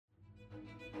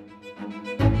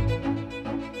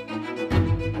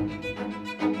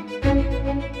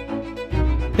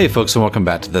Hey folks, and welcome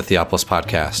back to the Theopolis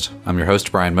Podcast. I'm your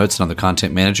host, Brian Motes, and I'm the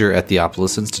content manager at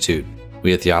Theopolis Institute.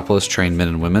 We at Theopolis train men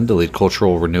and women to lead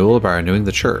cultural renewal by renewing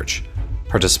the church.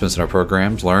 Participants in our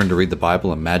programs learn to read the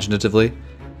Bible imaginatively,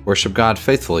 worship God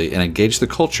faithfully, and engage the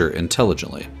culture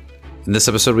intelligently. In this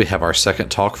episode, we have our second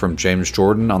talk from James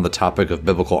Jordan on the topic of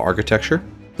biblical architecture.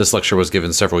 This lecture was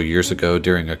given several years ago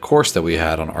during a course that we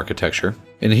had on architecture,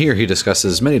 and here he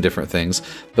discusses many different things,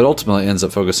 but ultimately ends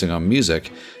up focusing on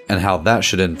music and how that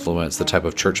should influence the type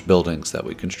of church buildings that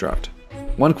we construct.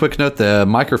 One quick note, the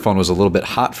microphone was a little bit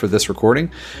hot for this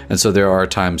recording, and so there are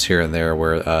times here and there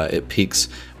where it peaks.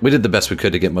 We did the best we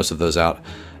could to get most of those out,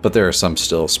 but there are some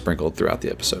still sprinkled throughout the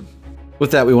episode.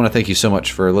 With that, we want to thank you so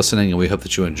much for listening, and we hope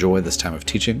that you enjoy this time of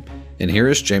teaching. And here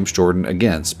is James Jordan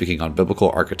again speaking on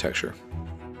biblical architecture.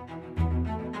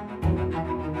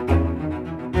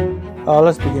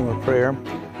 Let's begin with prayer.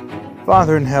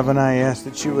 Father in heaven, I ask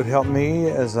that you would help me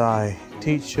as I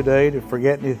teach today to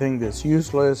forget anything that's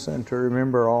useless and to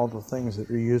remember all the things that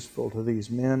are useful to these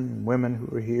men and women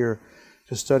who are here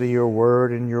to study your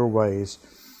word and your ways.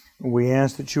 We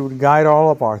ask that you would guide all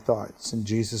of our thoughts. In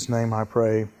Jesus' name I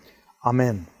pray.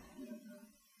 Amen.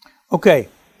 Okay,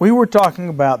 we were talking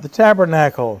about the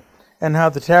tabernacle and how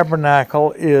the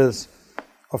tabernacle is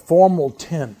a formal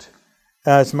tent.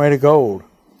 It's made of gold.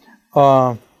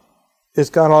 It's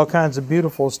got all kinds of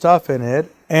beautiful stuff in it,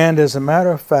 and as a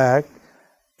matter of fact,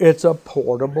 it's a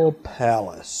portable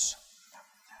palace.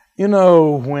 You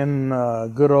know, when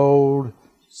good old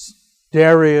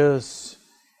Darius,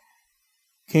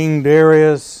 King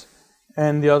Darius,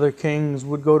 and the other kings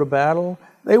would go to battle,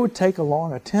 they would take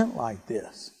along a tent like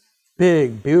this.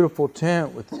 Big, beautiful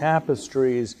tent with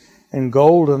tapestries and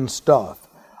golden stuff.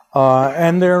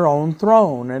 And their own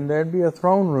throne, and there'd be a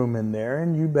throne room in there,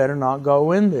 and you better not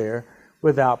go in there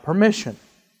without permission.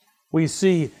 You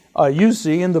see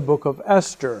in the book of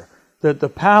Esther that the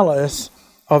palace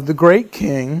of the great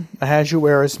king,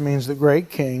 Ahasuerus means the great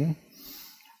king,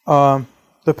 the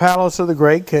palace of the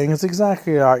great king is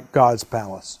exactly like God's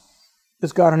palace.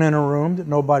 It's got an inner room that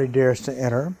nobody dares to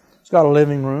enter. It's got a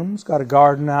living room. It's got a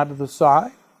garden out to the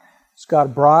side. It's got a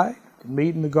bride to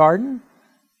meet in the garden,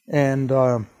 and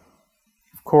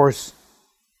of course,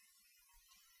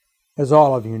 as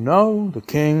all of you know, the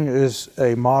king is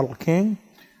a model king,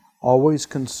 always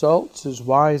consults his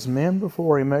wise men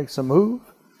before he makes a move.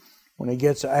 When he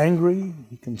gets angry,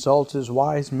 he consults his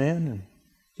wise men and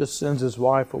just sends his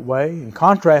wife away. In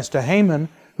contrast to Haman,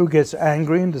 who gets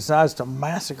angry and decides to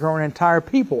massacre an entire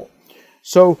people.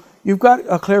 So you've got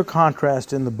a clear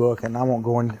contrast in the book, and I won't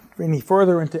go any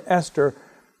further into Esther,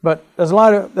 but there's a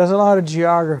lot of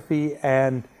geography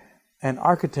and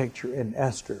architecture in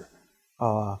Esther.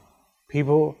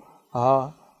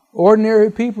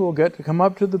 Ordinary people get to come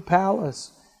up to the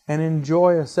palace and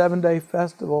enjoy a 7-day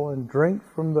festival and drink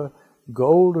from the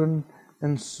golden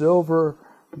and silver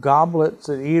goblets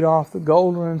and eat off the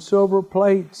golden and silver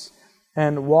plates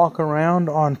and walk around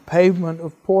on pavement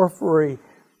of porphyry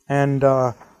and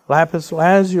lapis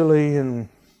lazuli and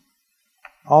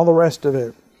all the rest of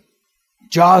it,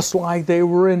 just like they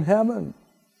were in heaven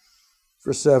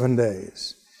for 7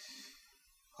 days,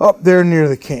 up there near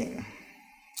the king.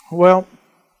 Well,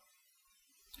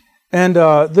 and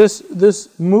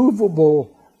this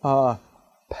movable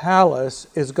palace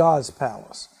is God's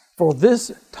palace. For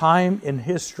this time in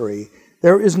history,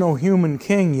 there is no human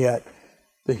king yet.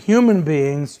 The human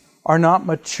beings are not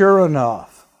mature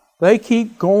enough. They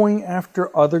keep going after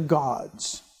other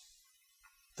gods.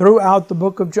 Throughout the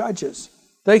book of Judges,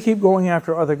 they keep going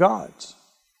after other gods.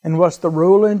 And what's the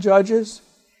rule in Judges?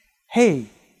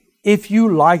 Hey, if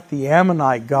you like the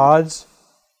Ammonite gods,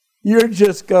 you're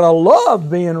just going to love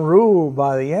being ruled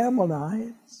by the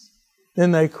Ammonites.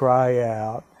 Then they cry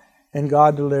out, and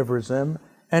God delivers them,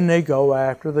 and they go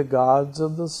after the gods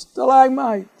of the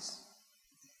stalagmites.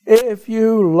 If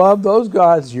you love those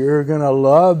gods, you're going to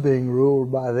love being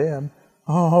ruled by them.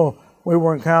 Oh, we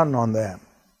weren't counting on that.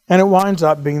 And it winds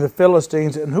up being the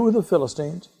Philistines. And who are the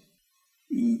Philistines?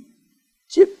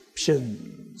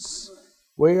 Egyptians.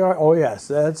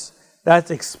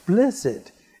 That's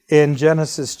explicit in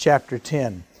Genesis chapter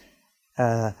 10.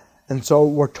 And so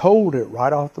we're told it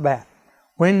right off the bat.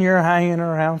 When you're hanging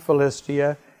around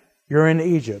Philistia, you're in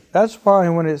Egypt. That's why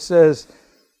when it says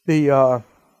the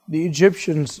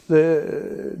Egyptians,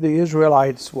 the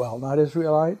Israelites, well, not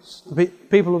Israelites, the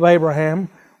people of Abraham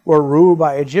were ruled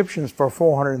by Egyptians for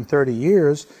 430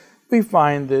 years, we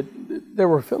find that there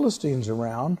were Philistines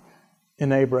around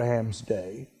in Abraham's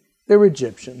day. They were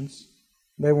Egyptians.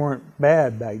 They weren't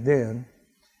bad back then.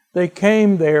 They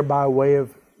came there by way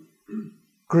of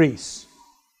Greece,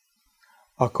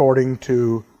 according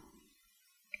to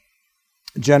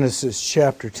Genesis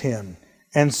chapter 10.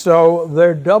 And so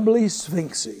they're doubly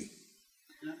sphinxy.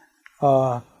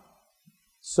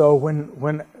 So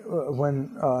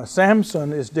when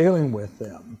Samson is dealing with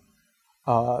them,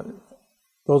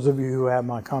 those of you who have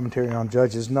my commentary on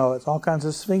Judges know it's all kinds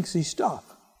of sphinxy stuff.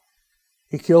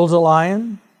 He kills a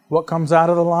lion. What comes out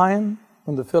of the lion?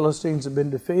 When the Philistines have been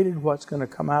defeated, what's going to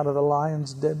come out of the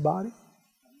lion's dead body?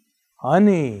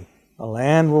 Honey. The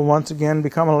land will once again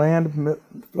become a land that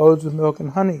flows with milk and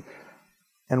honey.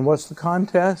 And what's the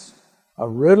contest? A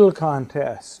riddle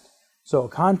contest. So a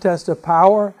contest of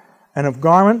power and of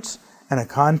garments and a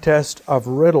contest of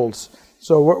riddles.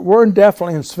 So we're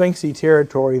definitely in sphinxy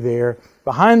territory there,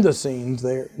 behind the scenes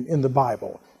there in the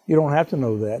Bible. You don't have to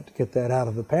know that to get that out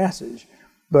of the passage.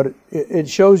 But it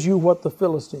shows you what the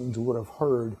Philistines would have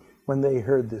heard when they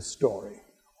heard this story.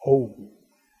 Oh,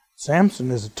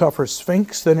 Samson is a tougher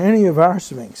sphinx than any of our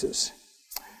sphinxes.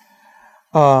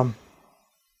 We're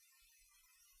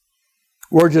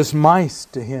just mice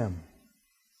to him.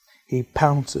 He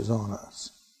pounces on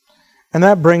us. And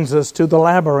that brings us to the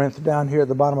labyrinth down here at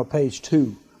the bottom of page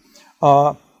 2.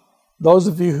 Those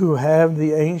of you who have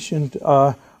the ancient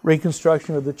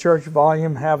reconstruction of the church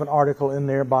volume have an article in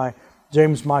there by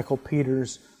James Michael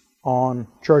Peters on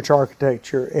church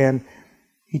architecture, and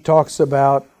he talks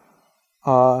about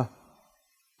the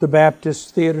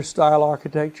Baptist theater style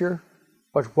architecture,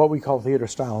 what we call theater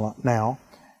style now,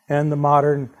 and the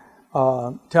modern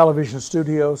television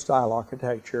studio style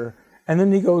architecture, and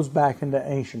then he goes back into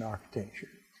ancient architecture.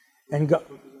 And the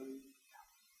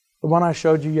one I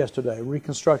showed you yesterday,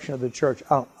 reconstruction of the church,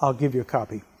 I'll give you a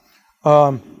copy.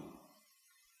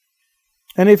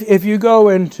 And if you go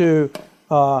into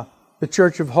the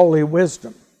Church of Holy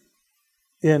Wisdom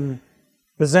in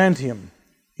Byzantium,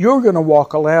 you're going to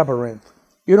walk a labyrinth.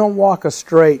 You don't walk a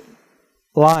straight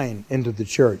line into the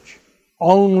church.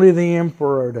 Only the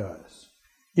emperor does.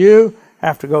 You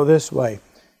have to go this way.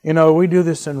 You know, we do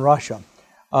this in Russia.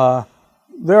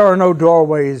 There are no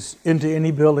doorways into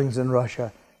any buildings in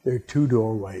Russia. There are 2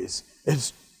 doorways.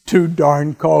 It's too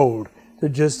darn cold to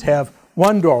just have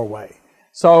one doorway.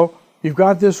 So you've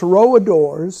got this row of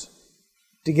doors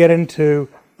to get into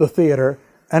the theater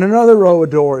and another row of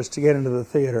doors to get into the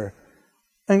theater.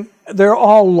 And they're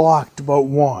all locked but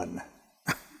one.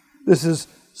 This is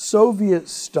Soviet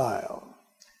style.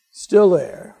 Still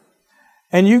there.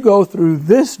 And you go through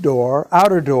this door,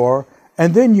 outer door,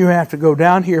 and then you have to go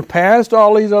down here past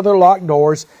all these other locked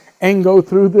doors and go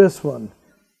through this one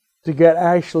to get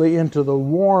actually into the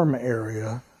warm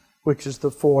area, which is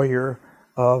the foyer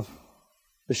of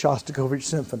the Shostakovich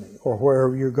Symphony, or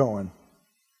wherever you're going.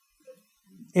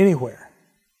 Anywhere.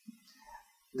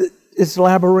 It's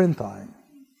labyrinthine.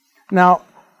 Now,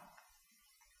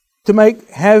 to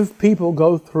have people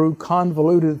go through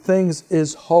convoluted things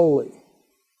is holy.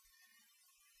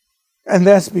 And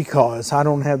that's because, I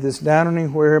don't have this down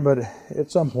anywhere, but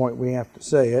at some point we have to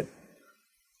say it,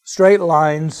 straight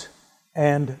lines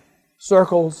and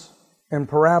circles and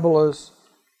parabolas,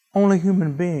 only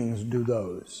human beings do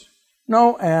those.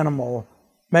 No animal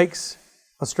makes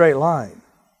a straight line.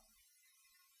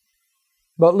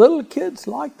 But little kids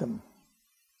like them.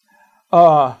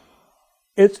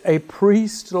 It's a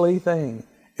priestly thing.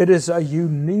 It is a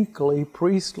uniquely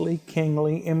priestly,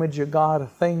 kingly, image of God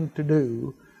thing to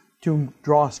do, to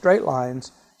draw straight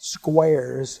lines,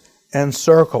 squares, and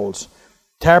circles.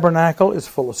 Tabernacle is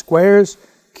full of squares,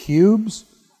 cubes,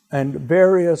 and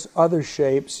various other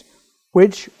shapes,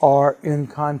 which are in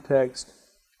context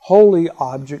holy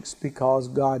objects because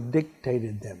God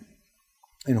dictated them.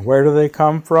 And where do they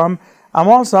come from? I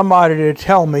want somebody to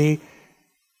tell me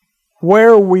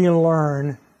where we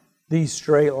learn these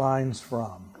straight lines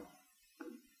from.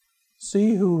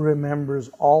 See who remembers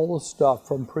all the stuff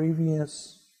from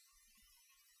previous.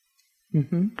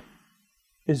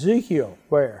 Ezekiel,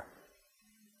 where?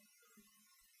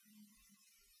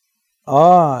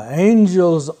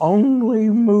 Angels only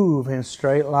move in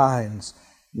straight lines.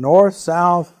 North,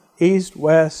 south, east,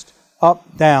 west,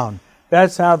 up, down.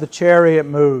 That's how the chariot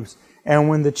moves. And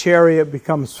when the chariot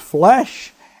becomes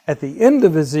flesh, at the end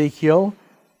of Ezekiel,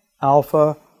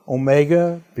 Alpha,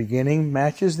 Omega, beginning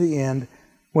matches the end.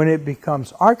 When it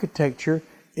becomes architecture,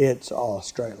 it's all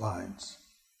straight lines.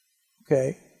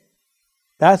 Okay?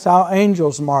 That's how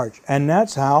angels march. And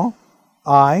that's how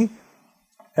I,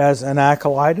 as an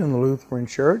acolyte in the Lutheran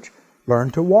Church,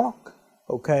 learn to walk.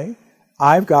 Okay?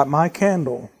 I've got my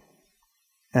candle.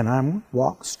 And I'm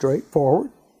walk straight forward,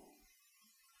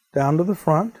 down to the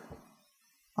front.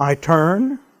 I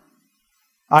turn.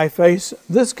 I face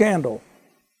this candle.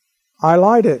 I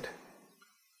light it.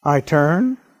 I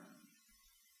turn.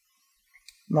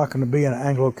 I'm not going to be an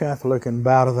Anglo-Catholic and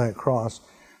bow to that cross.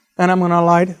 And I'm going to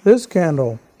light this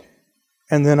candle.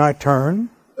 And then I turn.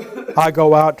 I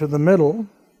go out to the middle.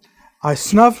 I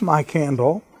snuff my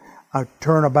candle. I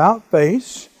turn about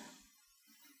face.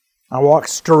 I walk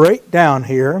straight down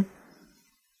here. And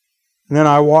then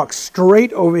I walk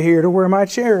straight over here to where my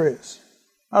chair is.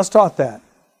 I was taught that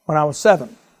when I was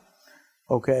 7.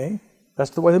 Okay? That's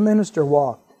the way the minister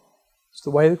walked. It's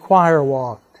the way the choir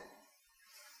walked.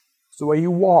 It's the way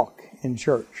you walk in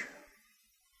church.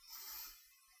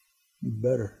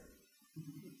 Better.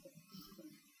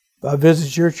 If I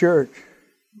visit your church,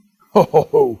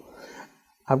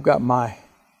 I've got my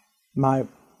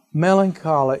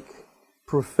melancholic,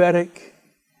 prophetic,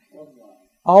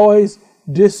 always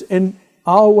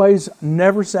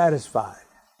never satisfied.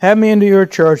 Have me into your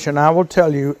church and I will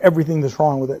tell you everything that's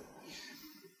wrong with it.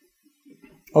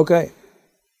 Okay.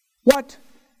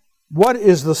 What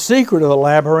is the secret of the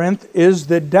labyrinth is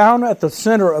that down at the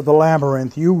center of the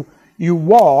labyrinth you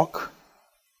walk.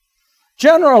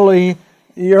 Generally,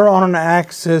 you're on an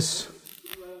axis.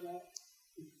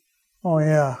 Oh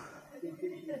yeah.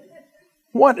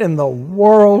 What in the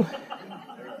world?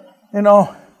 You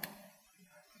know,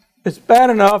 it's bad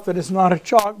enough that it's not a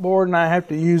chalkboard and I have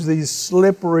to use these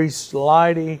slippery,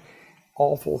 slidey,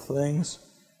 awful things.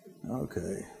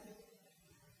 Okay.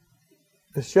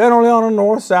 It's generally on a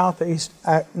north-south,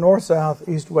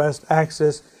 east-west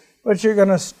axis, but you're going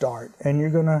to start and you're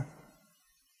going to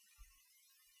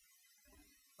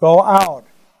go out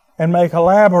and make a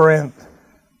labyrinth.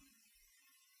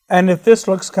 And if this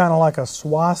looks kind of like a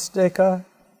swastika,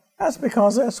 that's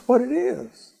because that's what it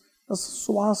is. A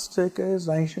swastika is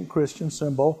an ancient Christian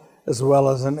symbol, as well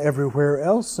as an everywhere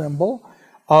else symbol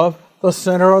of the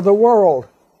center of the world.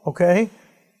 Okay?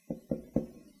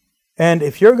 And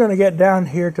if you're going to get down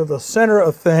here to the center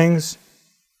of things,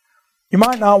 you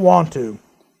might not want to.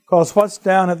 Because what's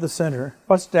down at the center?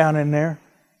 What's down in there?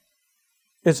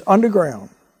 It's underground.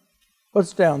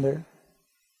 What's down there?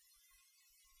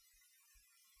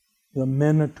 The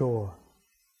Minotaur.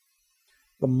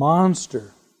 The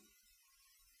monster.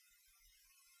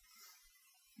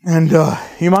 And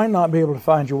you might not be able to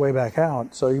find your way back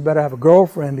out. So you better have a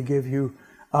girlfriend to give you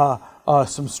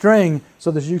some string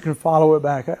so that you can follow it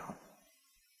back out.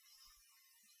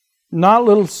 Not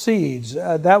little seeds.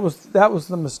 That was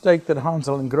the mistake that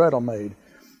Hansel and Gretel made.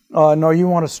 No, you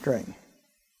want a string.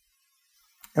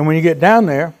 And when you get down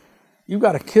there, you've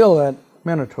got to kill that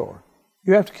Minotaur.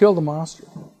 You have to kill the monster.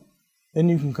 Then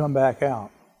you can come back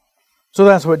out. So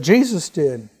that's what Jesus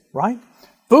did, right?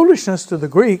 Foolishness to the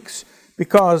Greeks,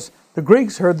 because the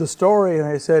Greeks heard the story and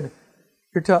they said,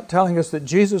 you're telling us that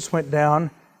Jesus went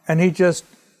down and he just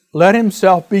let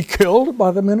himself be killed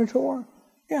by the Minotaur?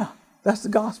 Yeah. That's the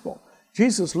gospel.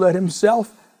 Jesus let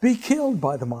himself be killed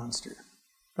by the monster.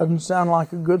 Doesn't sound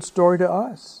like a good story to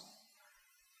us.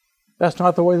 That's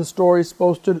not the way the story is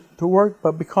supposed to work,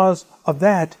 but because of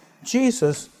that,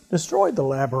 Jesus destroyed the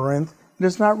labyrinth.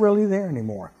 It's not really there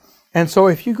anymore. And so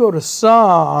if you go to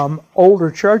some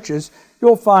older churches,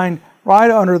 you'll find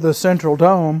right under the central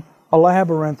dome a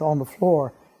labyrinth on the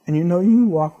floor, and you know you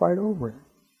can walk right over it.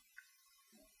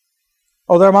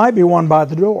 Oh, there might be one by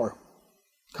the door.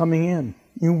 Coming in.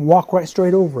 You walk right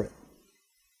straight over it.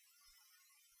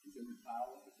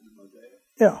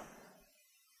 Yeah.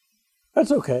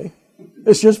 That's okay.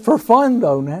 It's just for fun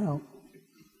though now.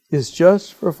 It's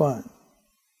just for fun.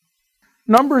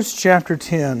 Numbers chapter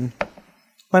 10.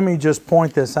 Let me just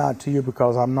point this out to you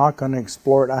because I'm not going to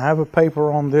explore it. I have a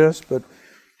paper on this, but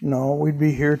no, we'd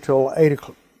be here till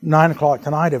 9 o'clock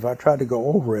tonight if I tried to go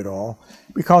over it all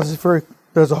because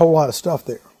there's a whole lot of stuff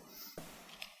there.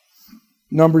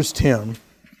 Numbers 10,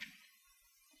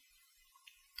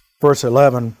 verse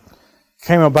 11,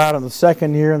 came about in the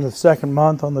 2nd year, in the 2nd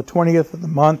month, on the 20th of the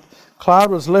month, cloud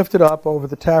was lifted up over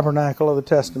the tabernacle of the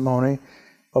testimony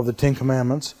of the 10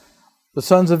 Commandments. The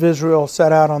sons of Israel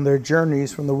set out on their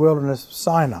journeys from the wilderness of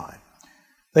Sinai.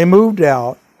 They moved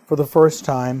out for the first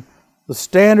time. The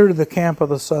standard of the camp of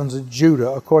the sons of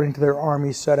Judah, according to their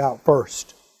armies, set out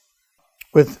first,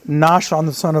 with Nahshon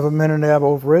the son of Amminadab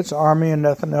over its army, and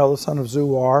Nethanel the son of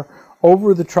Zuar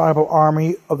over the tribal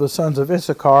army of the sons of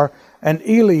Issachar, and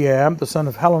Eliab the son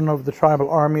of Helon over the tribal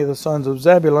army of the sons of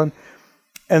Zebulun.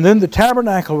 And then the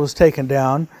tabernacle was taken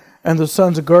down, and the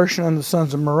sons of Gershon and the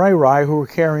sons of Merari, who were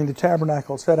carrying the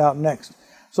tabernacle, set out next.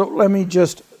 So let me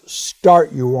just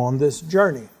start you on this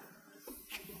journey.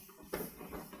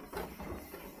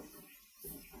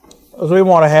 Because we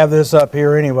want to have this up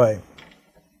here anyway.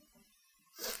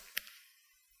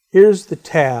 Here's the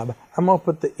tab. I'm going to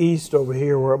put the east over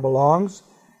here where it belongs.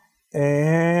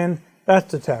 And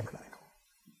that's the tabernacle.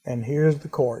 And here's the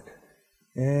court.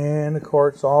 And the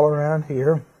court's all around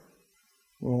here.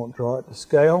 We won't draw it to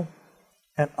scale.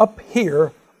 And up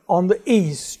here on the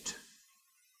east,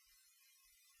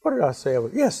 what did I say?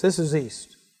 Yes, this is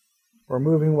east. We're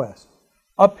moving west.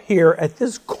 Up here at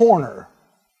this corner,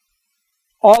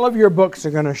 all of your books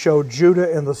are going to show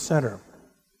Judah in the center.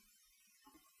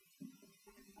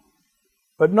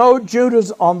 But no,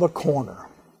 Judah's on the corner.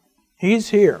 He's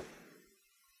here.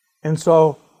 And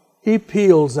so he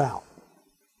peels out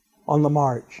on the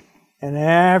march. And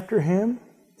after him,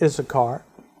 Issachar.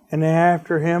 And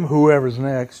after him, whoever's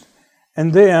next.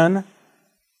 And then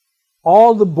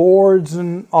all the boards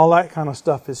and all that kind of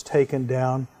stuff is taken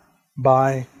down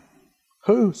by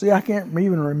who? See, I can't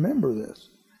even remember this.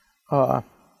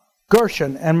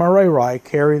 Gershon and Merari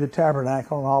carry the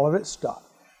tabernacle and all of its stuff.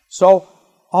 So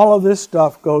all of this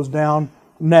stuff goes down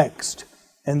next.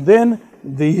 And then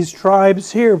these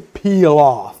tribes here peel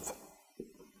off.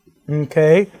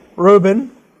 Okay,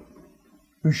 Reuben,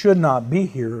 who should not be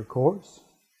here, of course.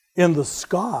 In the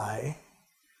sky,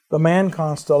 the man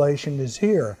constellation is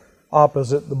here,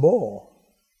 opposite the bull.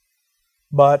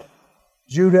 But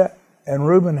Judah and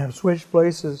Reuben have switched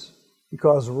places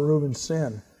because of Reuben's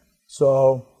sin.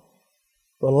 So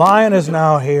the lion is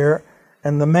now here,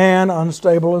 and the man,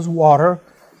 unstable as water,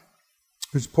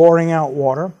 who's pouring out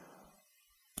water,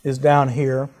 is down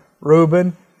here.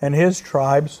 Reuben and his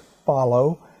tribes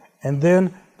follow, and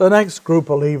then the next group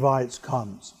of Levites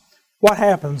comes. What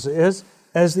happens is,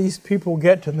 as these people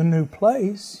get to the new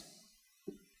place,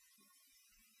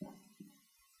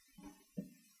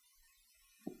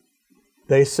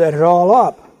 they set it all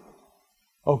up.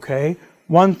 Okay,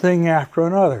 one thing after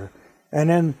another. And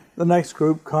then the next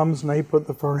group comes and they put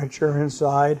the furniture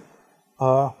inside.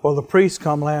 The priests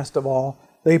come last of all.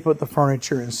 They put the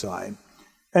furniture inside.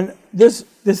 And this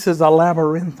is a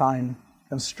labyrinthine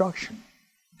construction.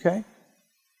 Okay?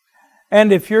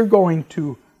 And if you're going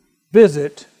to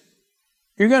visit,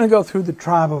 you're going to go through the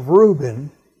tribe of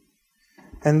Reuben.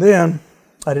 And then,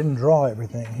 I didn't draw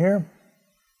everything here.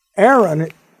 Aaron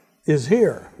is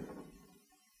here.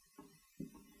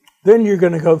 Then you're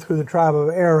going to go through the tribe of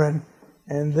Aaron.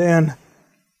 And then,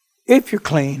 if you're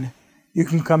clean, you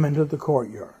can come into the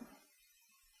courtyard.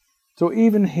 So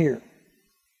even here,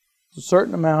 a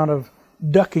certain amount of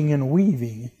ducking and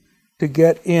weaving to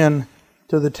get in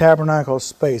to the tabernacle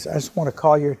space. I just want to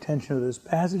call your attention to this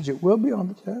passage. It will be on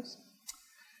the test.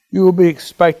 You will be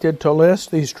expected to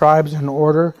list these tribes in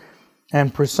order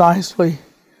and precisely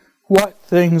what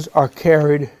things are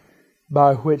carried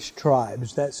by which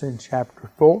tribes. That's in chapter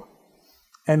 4.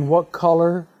 And what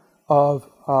color of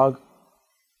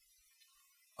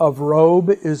robe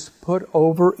is put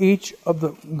over each of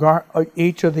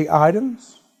the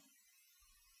items.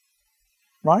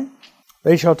 Right?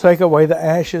 They shall take away the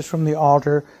ashes from the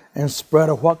altar and spread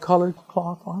a what colored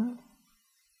cloth on it?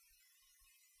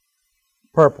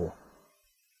 Purple.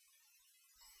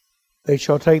 They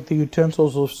shall take the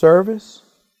utensils of service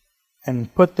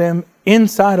and put them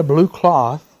inside a blue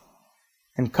cloth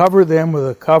and cover them with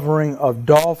a covering of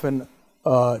dolphin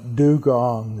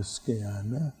dugong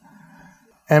skin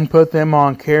and put them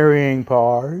on carrying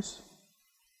bars.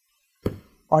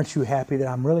 Aren't you happy that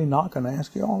I'm really not going to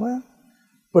ask you all that?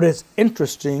 But it's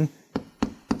interesting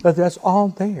that that's all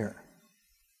there.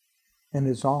 And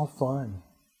it's all fun.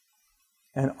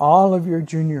 And all of your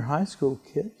junior high school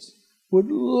kids would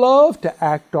love to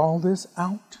act all this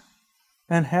out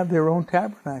and have their own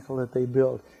tabernacle that they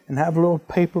build and have a little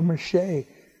paper mache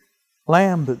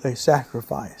lamb that they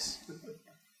sacrifice.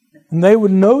 And they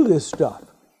would know this stuff.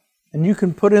 And you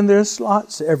can put in their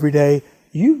slots every day.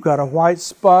 You've got a white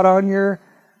spot on your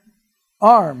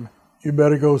arm. You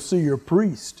better go see your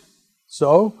priest.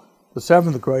 So the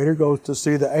 7th grader goes to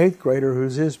see the 8th grader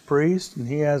who's his priest, and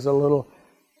he has a little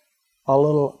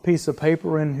piece of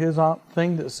paper in his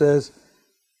thing that says,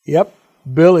 "Yep,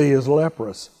 Billy is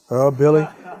leprous." "Oh, Billy,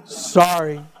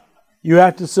 sorry. You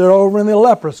have to sit over in the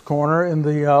leprous corner in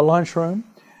the lunchroom,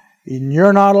 and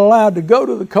you're not allowed to go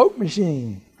to the Coke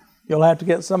machine. You'll have to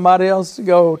get somebody else to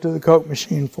go to the Coke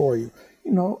machine for you."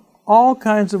 You know, all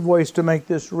kinds of ways to make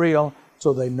this real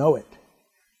so they know it.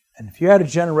 And if you had a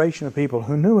generation of people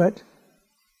who knew it,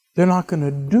 they're not going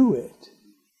to do it.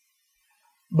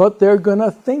 But they're going to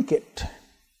think it.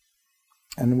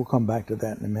 And we'll come back to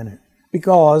that in a minute.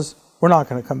 Because we're not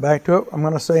going to come back to it. I'm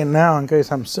going to say it now in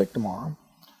case I'm sick tomorrow.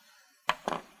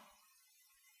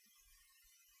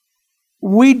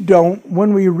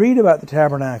 When we read about the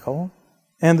tabernacle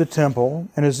and the temple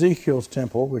and Ezekiel's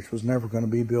temple, which was never going to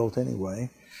be built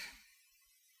anyway,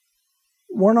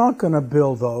 we're not going to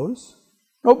build those.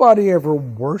 Nobody ever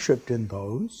worshipped in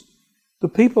those. The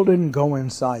people didn't go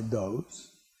inside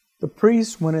those. The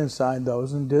priests went inside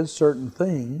those and did certain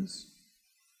things.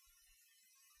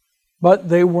 But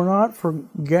they were not for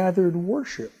gathered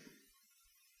worship.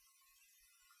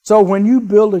 So when you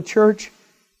build a church,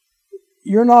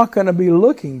 you're not going to be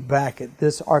looking back at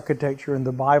this architecture in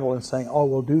the Bible and saying, oh,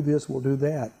 we'll do this, we'll do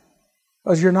that.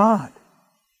 Because you're not.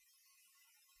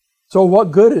 So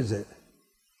what good is it?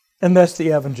 And that's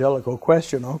the evangelical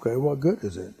question. Okay, what good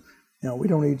is it? We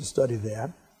don't need to study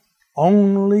that.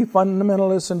 Only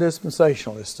fundamentalists and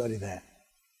dispensationalists study that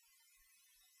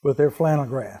with their flannel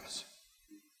graphs.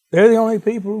 They're the only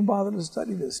people who bother to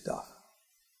study this stuff.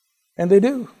 And they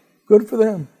do. Good for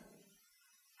them.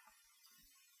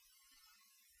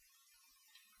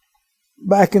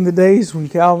 Back in the days when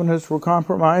Calvinists were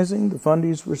compromising, the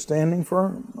fundies were standing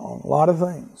firm on a lot of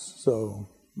things. So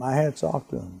my hat's off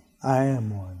to them. I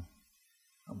am one.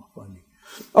 I'm a fundy.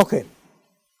 Okay.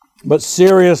 But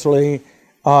seriously,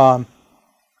 what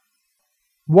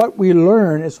we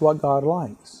learn is what God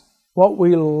likes. What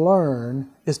we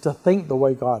learn is to think the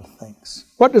way God thinks.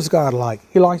 What does God like?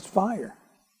 He likes fire.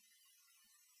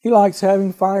 He likes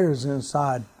having fires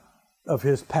inside of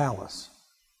His palace.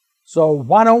 So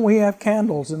why don't we have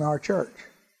candles in our church?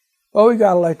 Oh, we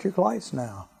got electric lights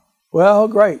now. Well,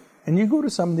 great. And you go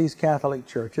to some of these Catholic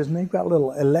churches and they've got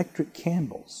little electric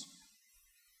candles.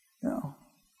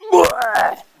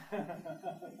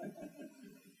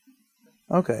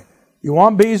 Okay. You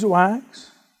want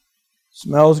beeswax?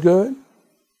 Smells good.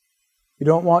 You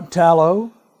don't want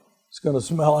tallow? It's going to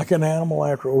smell like an animal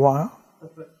after a while.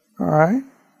 All right.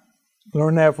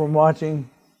 Learned that from watching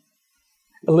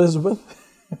Elizabeth.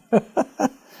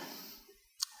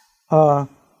 But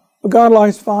God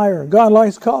likes fire. God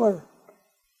likes color.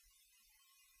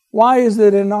 Why is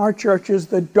it in our churches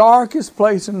the darkest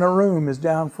place in the room is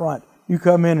down front? You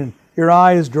come in and your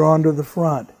eye is drawn to the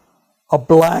front. A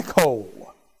black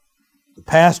hole. The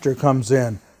pastor comes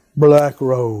in, black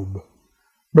robe,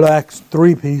 black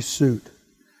three-piece suit.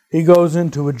 He goes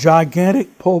into a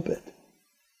gigantic pulpit.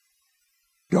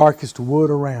 Darkest wood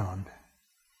around.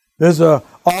 There's an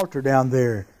altar down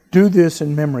there. Do this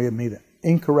in memory of me. The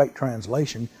incorrect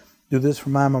translation. Do this for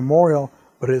my memorial,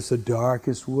 but it's the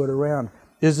darkest wood around.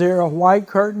 Is there a white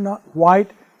curtain,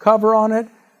 white cover on it?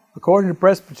 According to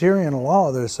Presbyterian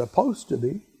law, there's supposed to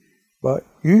be, but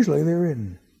usually there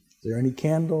isn't. Is there any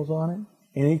candles on it?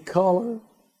 Any color?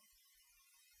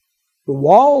 The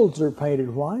walls are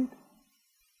painted white,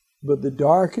 but the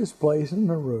darkest place in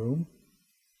the room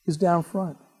is down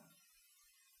front.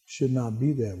 Should not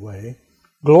be that way.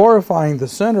 Glorifying the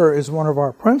center is one of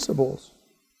our principles.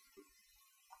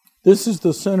 This is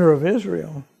the center of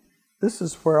Israel. This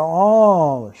is where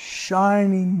all the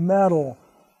shiny metal,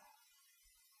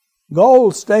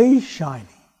 gold stays shiny.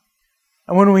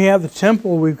 And when we have the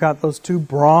temple, we've got those two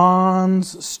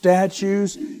bronze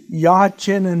statues,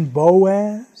 Jachin and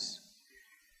Boaz,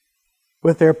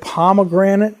 with their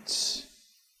pomegranates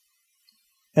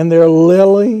and their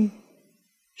lily,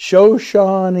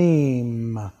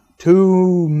 Shoshanim,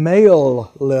 two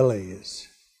male lilies.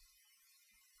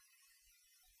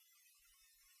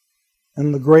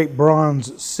 And the great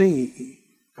bronze sea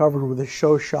covered with the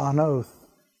Shoshanoth,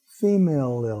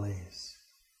 female lilies.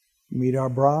 Meet our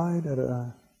bride at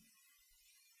a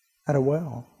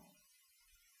well.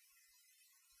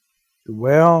 The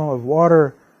well of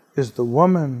water is the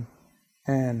woman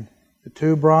and the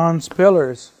two bronze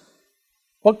pillars.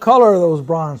 What color are those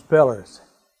bronze pillars?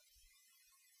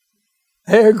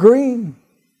 They're green.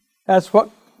 That's what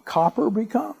copper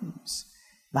becomes.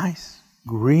 Nice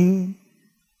green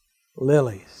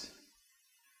lilies.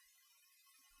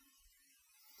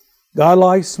 God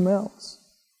likes smells.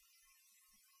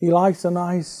 He likes a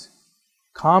nice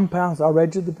compound. I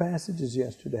read you the passages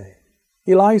yesterday.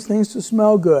 He likes things to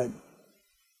smell good.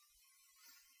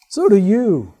 So do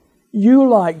you. You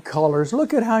like colors.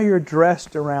 Look at how you're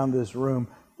dressed around this room.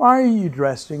 Why are you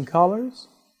dressed in colors?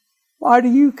 Why do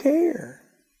you care?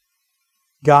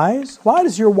 Guys, why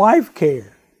does your wife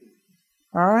care?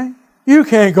 All right? You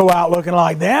can't go out looking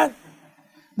like that.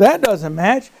 That doesn't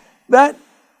match. That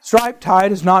striped tie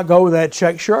does not go with that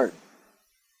check shirt.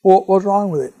 Well, what's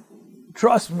wrong with it?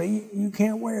 Trust me, you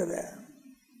can't wear that.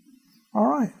 All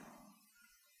right.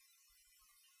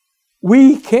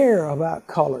 We care about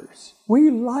colors. We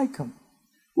like them.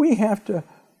 We have to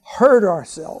hurt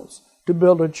ourselves to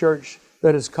build a church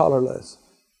that is colorless,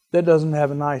 that doesn't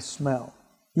have a nice smell.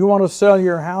 You want to sell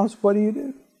your house? What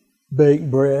do? Bake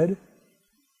bread.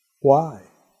 Why?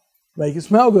 Make it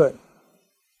smell good.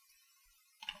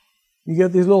 You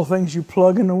get these little things you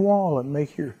plug in the wall and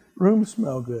make your room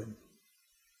smell good.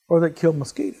 Or that kill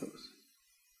mosquitoes.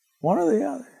 One or the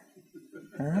other.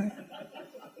 All right?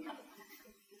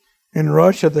 In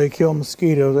Russia, they kill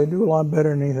mosquitoes. They do a lot better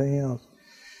than anything else.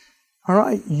 All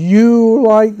right? You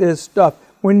like this stuff.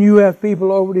 When you have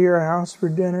people over to your house for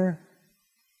dinner,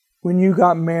 when you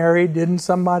got married, didn't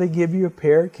somebody give you a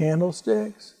pair of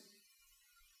candlesticks?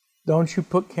 Don't you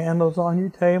put candles on your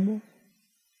table?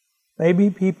 Maybe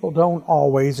people don't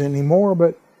always anymore,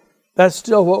 but that's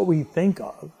still what we think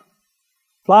of.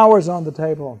 Flowers on the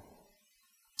table.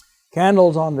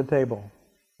 Candles on the table.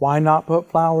 Why not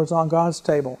put flowers on God's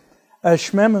table? As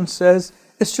Schmemann says,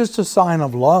 it's just a sign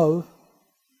of love.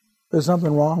 There's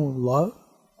something wrong with love.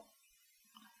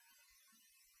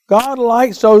 God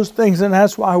likes those things, and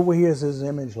that's why we as His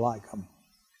image like them.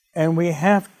 And we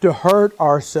have to hurt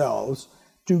ourselves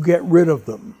to get rid of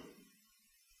them.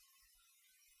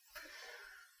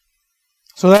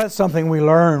 So that's something we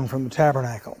learn from the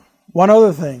tabernacle. One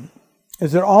other thing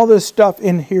is that all this stuff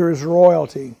in here is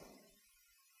royalty.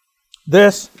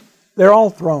 They're all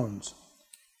thrones.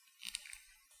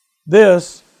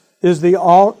 This is the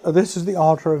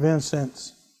altar of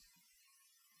incense.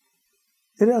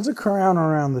 It has a crown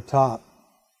around the top.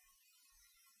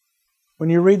 When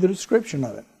you read the description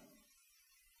of it,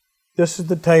 this is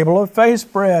the table of face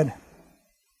bread.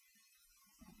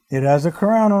 It has a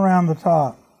crown around the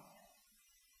top.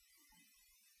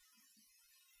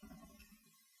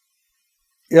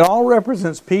 It all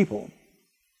represents people.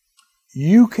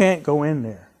 You can't go in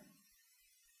there.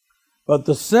 But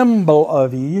the symbol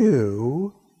of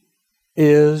you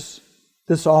is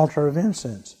this altar of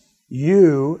incense.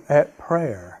 You at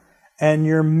prayer. And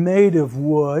you're made of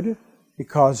wood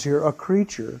because you're a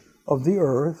creature of the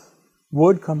earth.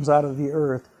 Wood comes out of the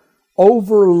earth,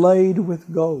 overlaid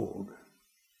with gold.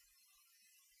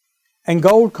 And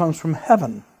gold comes from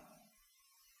heaven.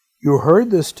 You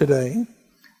heard this today.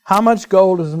 How much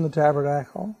gold is in the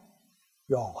tabernacle?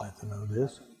 You all have to know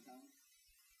this.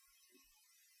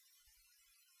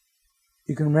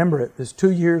 You can remember it. There's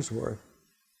 2 years' worth.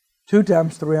 2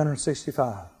 times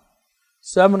 365.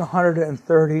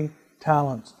 730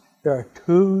 talents. There are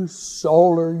 2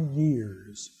 solar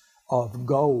years of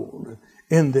gold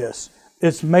in this.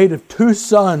 It's made of 2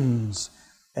 suns.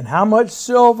 And how much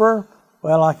silver?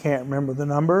 Well, I can't remember the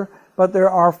number, but there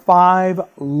are 5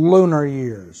 lunar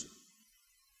years.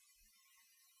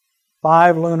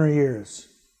 5 lunar years.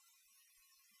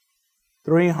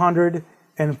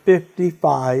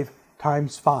 355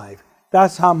 times 5.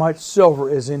 That's how much silver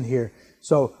is in here.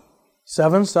 So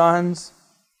 7 suns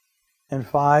and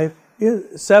 5.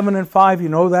 7 and 5, you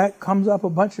know, that comes up a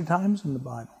bunch of times in the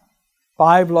Bible.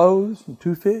 5 loaves and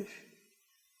 2 fish.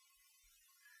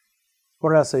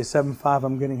 What did I say? 7, 5,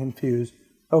 I'm getting confused.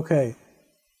 Okay.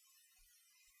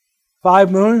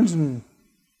 5 moons and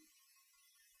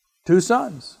 2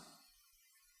 suns.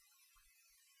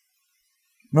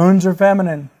 Moons are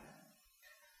feminine.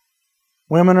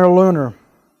 Women are lunar.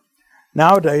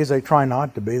 Nowadays, they try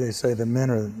not to be. They say that men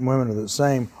and women are the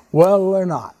same. Well, they're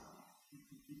not.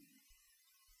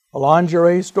 A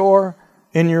lingerie store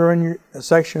in your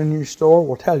section in your store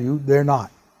will tell you they're not.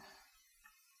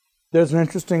 There's an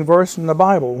interesting verse in the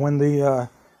Bible when the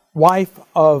wife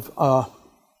of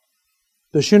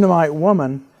the Shunammite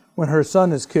woman, when her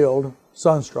son is killed,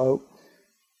 sunstroke,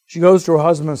 she goes to her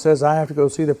husband and says, I have to go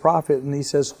see the prophet. And he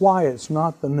says, why? It's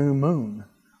not the new moon.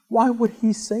 Why would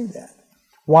he say that?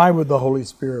 Why would the Holy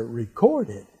Spirit record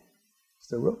it? It's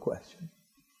the real question.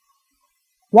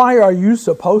 Why are you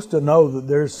supposed to know that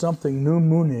there's something new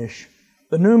moonish?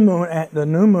 The new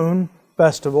moon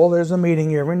festival, there's a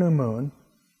meeting every new moon,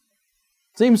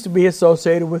 seems to be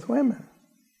associated with women.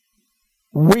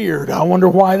 Weird. I wonder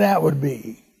why that would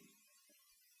be.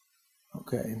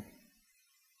 Okay.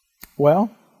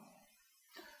 Well,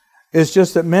 it's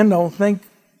just that men don't think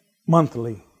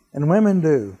monthly, and women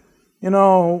do. You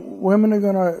know,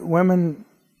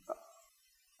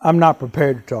 I'm not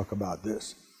prepared to talk about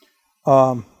this.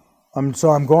 I'm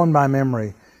going by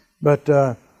memory.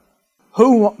 But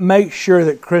who makes sure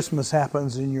that Christmas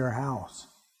happens in your house?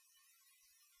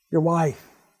 Your wife.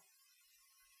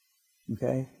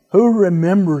 Okay? Who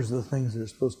remembers the things that are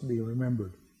supposed to be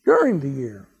remembered during the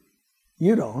year?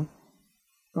 You don't.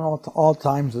 All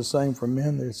time's the same for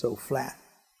men. They're so flat.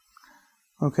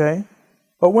 Okay?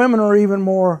 But women are even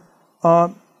more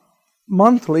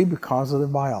monthly because of their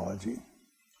biology.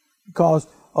 Because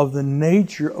of the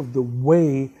nature of the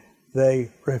way they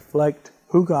reflect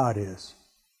who God is.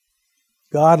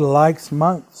 God likes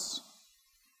months.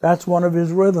 That's one of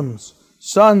His rhythms.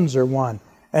 Suns are one.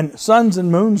 And suns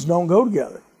and moons don't go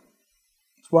together.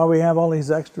 That's why we have all these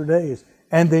extra days.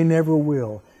 And they never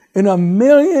will. In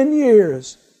 1,000,000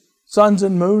 years, Suns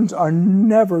and moons are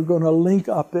never going to link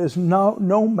up. There's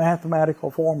no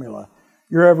mathematical formula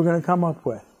you're ever going to come up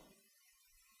with.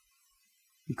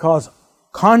 Because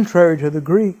contrary to the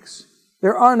Greeks,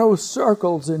 there are no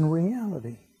circles in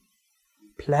reality.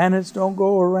 Planets don't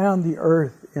go around the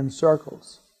earth in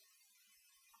circles.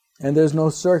 And there's no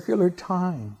circular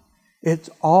time. It's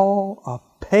all a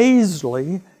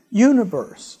Paisley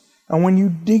universe. And when you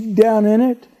dig down in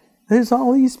it, there's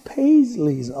all these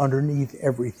Paisleys underneath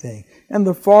everything. And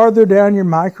the farther down your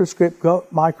microscope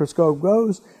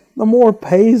goes, the more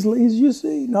Paisleys you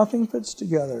see. Nothing fits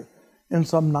together in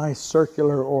some nice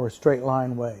circular or straight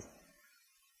line way.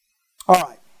 All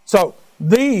right, so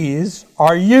these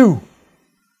are you.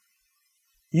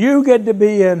 You get to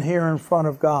be in here in front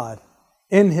of God,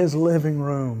 in His living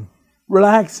room,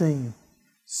 relaxing,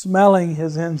 smelling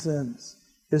His incense,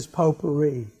 His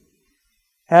potpourri,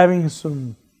 having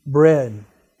some bread,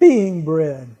 being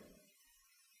bread.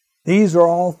 These are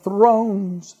all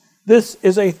thrones. This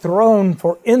is a throne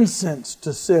for incense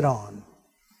to sit on.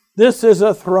 This is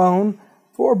a throne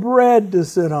for bread to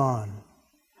sit on.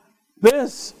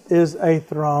 This is a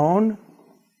throne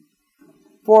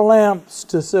for lamps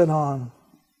to sit on.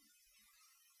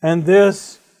 And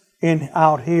this,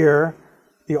 out here,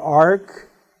 the ark,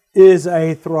 is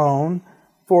a throne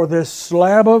for this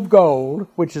slab of gold,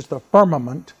 which is the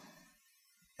firmament,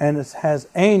 and it has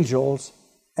angels,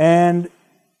 and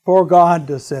for God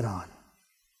to sit on.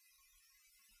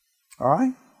 All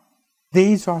right?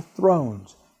 These are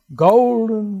thrones,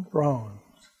 golden thrones.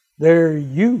 They're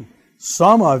you.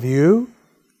 Some of you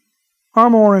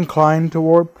are more inclined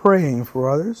toward praying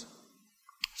for others.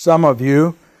 Some of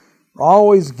you are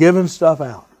always giving stuff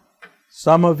out.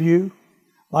 Some of you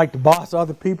like to boss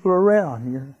other people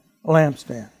around your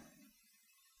lampstand.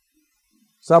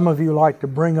 Some of you like to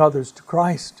bring others to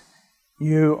Christ.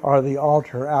 You are the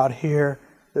altar out here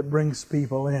that brings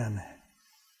people in.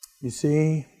 You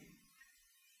see,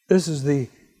 this is the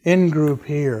in-group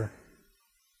here.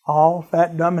 All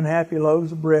fat, dumb, and happy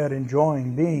loaves of bread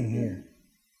enjoying being here.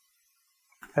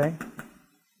 Okay?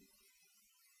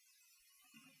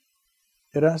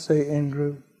 Did I say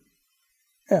in-group?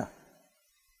 Yeah.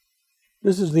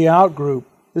 This is the out-group.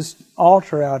 This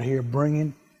altar out here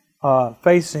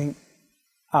facing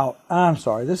out. I'm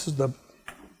sorry. This is the...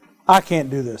 I can't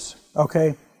do this.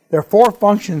 Okay? There are 4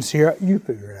 functions here. You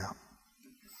figure it out.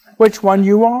 Which one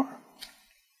you are.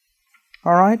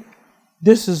 All right?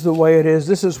 This is the way it is.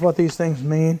 This is what these things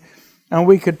mean. And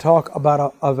we could talk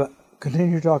about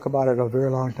continue to talk about it a very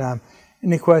long time.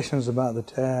 Any questions about the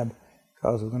tab?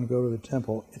 Because we're going to go to the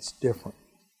temple. It's different.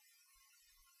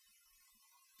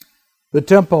 The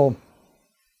temple,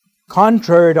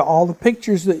 contrary to all the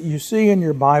pictures that you see in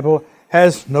your Bible,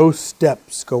 has no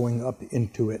steps going up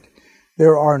into it.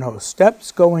 There are no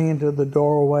steps going into the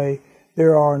doorway.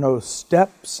 There are no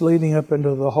steps leading up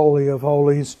into the Holy of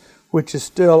Holies, which is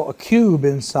still a cube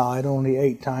inside, only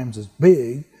 8 times as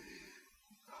big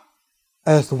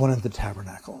as the one at the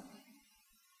tabernacle.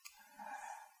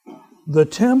 The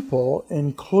temple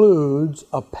includes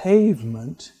a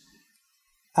pavement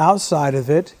outside of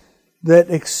it that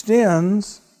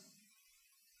extends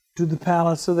to the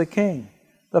palace of the king.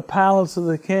 The palace of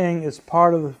the king is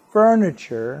part of the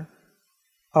furniture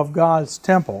of God's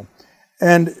temple.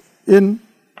 And in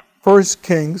 1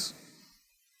 Kings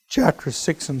chapter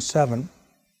 6 and 7,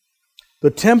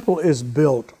 the temple is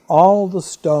built. All the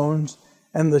stones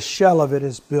and the shell of it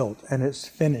is built, and it's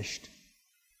finished.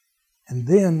 And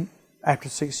then, after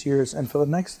 6 years, and for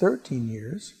the next 13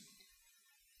 years,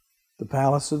 the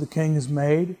palace of the king is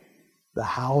made, the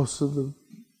house of the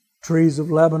trees of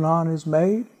Lebanon is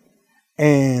made,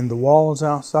 and the walls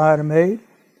outside are made,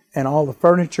 and all the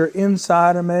furniture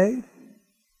inside are made,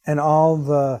 and all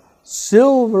the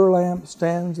silver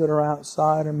lampstands that are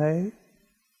outside are made,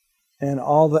 and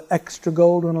all the extra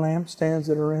golden lampstands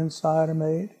that are inside are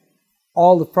made.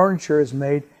 All the furniture is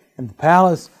made, and the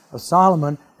palace of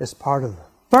Solomon is part of the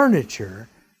furniture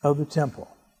of the temple.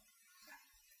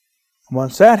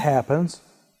 Once that happens,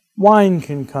 wine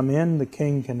can come in, the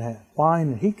king can have wine,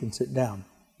 and he can sit down.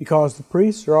 Because the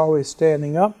priests are always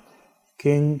standing up, the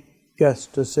king gets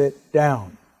to sit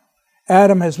down.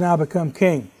 Adam has now become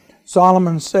king.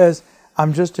 Solomon says,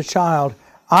 I'm just a child.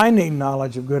 I need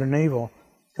knowledge of good and evil.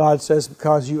 God says,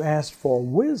 because you asked for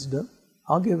wisdom,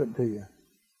 I'll give it to you.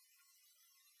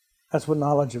 That's what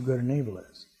knowledge of good and evil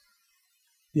is.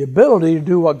 The ability to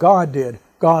do what God did.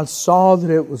 God saw that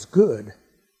it was good.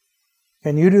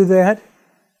 Can you do that?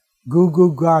 Goo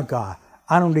goo gaga.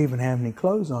 I don't even have any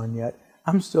clothes on yet.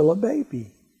 I'm still a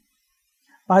baby.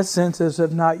 My senses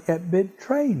have not yet been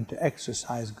trained to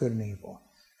exercise good and evil,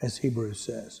 as Hebrews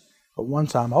says. But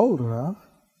once I'm old enough,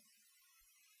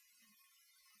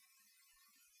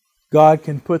 God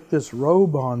can put this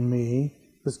robe on me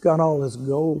that's got all this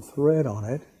gold thread on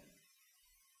it.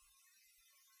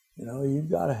 You know, you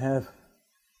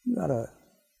gotta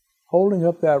holding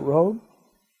up that robe.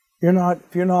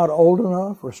 If you're not old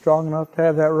enough or strong enough to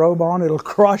have that robe on, it'll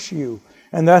crush you.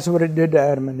 And that's what it did to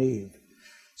Adam and Eve.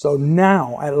 So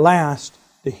now, at last,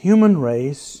 the human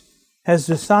race has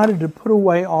decided to put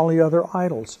away all the other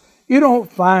idols. You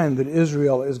don't find that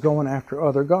Israel is going after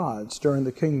other gods during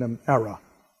the kingdom era.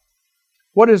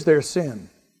 What is their sin?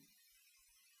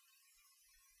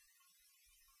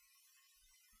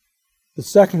 The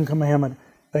second commandment,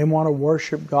 they want to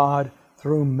worship God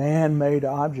through man-made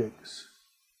objects.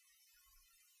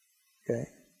 Okay?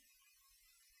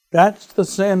 That's the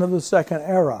sin of the second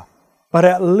era. But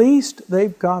at least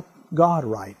they've got God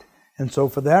right. And so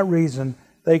for that reason,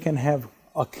 they can have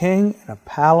a king and a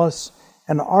palace,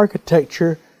 and the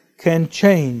architecture can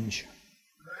change.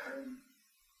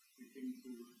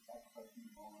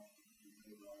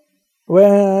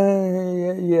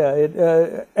 Well,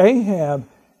 yeah, Ahab,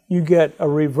 you get a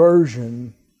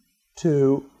reversion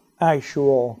to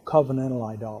actual covenantal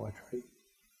idolatry.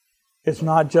 It's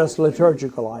not just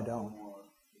liturgical idolatry.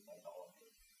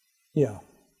 Yeah.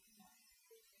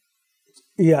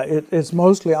 Yeah, it's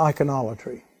mostly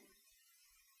iconolatry.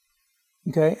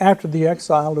 Okay, after the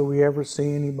exile, do we ever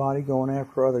see anybody going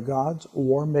after other gods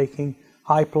or making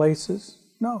high places?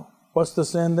 No. What's the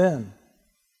sin then?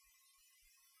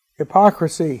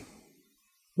 Hypocrisy.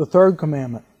 The third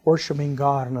commandment, worshiping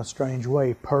God in a strange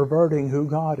way, perverting who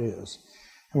God is,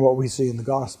 and what we see in the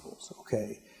Gospels.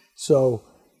 Okay, so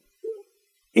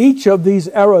each of these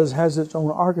eras has its own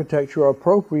architecture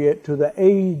appropriate to the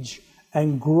age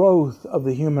and growth of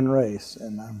the human race.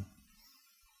 And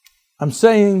I'm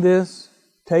saying this,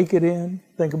 take it in,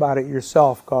 think about it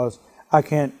yourself, because I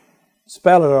can't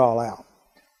spell it all out.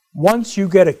 Once you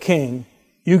get a king,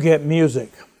 you get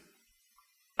music.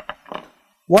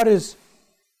 What is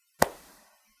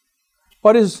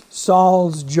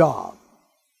Saul's job?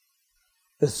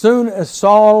 As soon as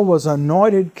Saul was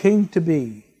anointed king to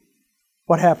be,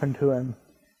 what happened to him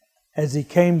as he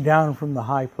came down from the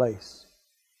high place?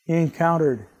 He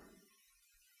encountered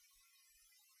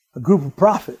a group of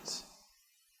prophets.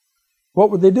 What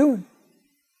were they doing?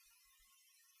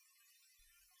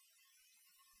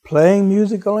 Playing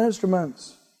musical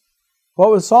instruments.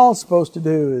 What was Saul supposed to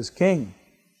do as king?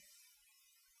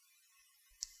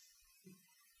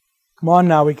 Come on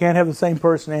now, we can't have the same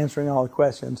person answering all the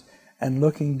questions, and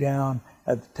looking down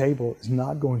at the table is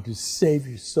not going to save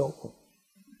your soul.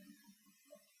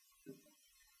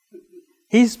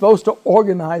 He's supposed to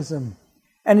organize them,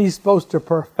 and he's supposed to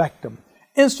perfect them.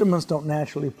 Instruments don't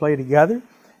naturally play together.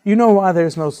 You know why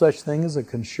there's no such thing as a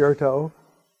concerto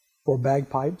for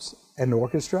bagpipes and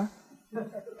orchestra?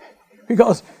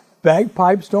 Because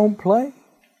bagpipes don't play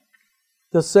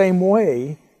the same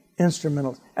way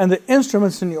instrumentals. And the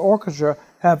instruments in the orchestra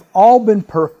have all been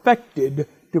perfected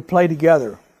to play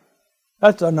together.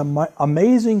 That's an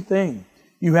amazing thing.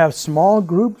 You have small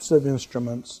groups of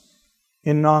instruments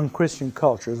in non-Christian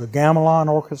cultures, a gamelan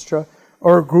orchestra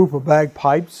or a group of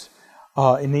bagpipes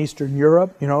in Eastern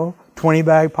Europe, 20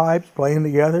 bagpipes playing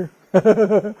together.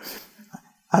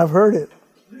 I've heard it.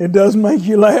 It does make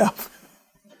you laugh.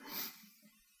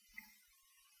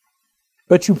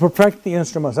 But you perfect the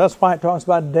instruments. That's why it talks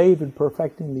about David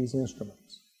perfecting these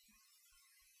instruments.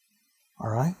 All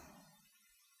right?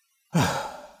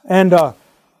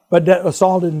 But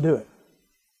Saul didn't do it.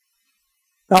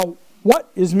 Now, what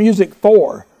is music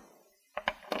for?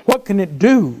 What can it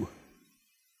do?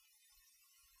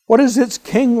 What is its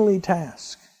kingly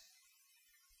task?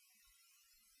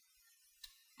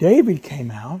 David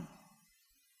came out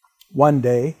one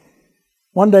day.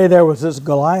 One day there was this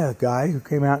Goliath guy who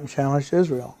came out and challenged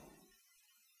Israel.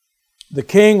 The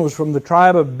king was from the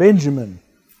tribe of Benjamin.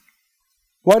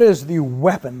 What is the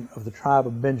weapon of the tribe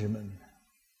of Benjamin?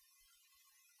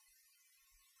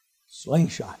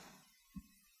 Slingshot.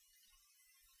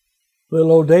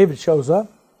 Little old David shows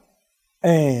up,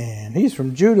 and he's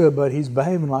from Judah, but he's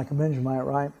behaving like a Benjamite,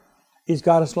 right? He's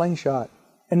got a slingshot,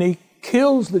 and he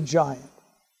kills the giant.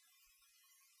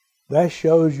 That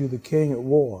shows you the king at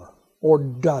war, or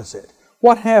does it?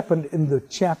 What happened in the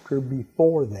chapter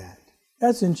before that?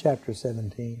 That's in chapter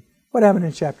 17. What happened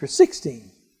in chapter 16?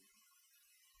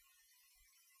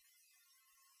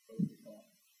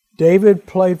 David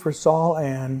played for Saul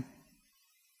and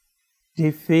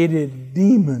defeated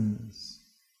demons.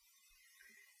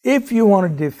 If you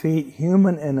want to defeat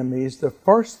human enemies, the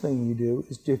first thing you do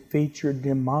is defeat your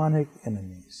demonic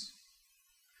enemies.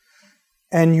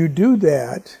 And you do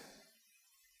that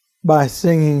by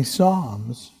singing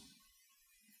psalms.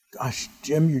 Gosh,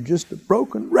 Jim, you're just a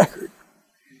broken record.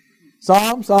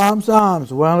 Psalms, Psalms,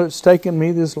 Psalms. Well, it's taken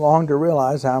me this long to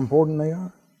realize how important they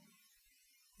are.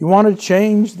 You want to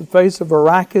change the face of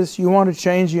Arrakis? You want to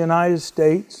change the United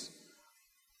States?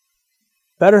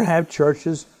 Better have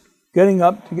churches getting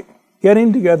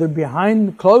together behind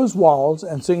the closed walls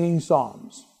and singing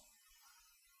psalms.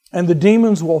 And the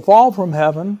demons will fall from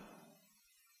heaven,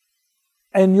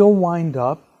 and you'll wind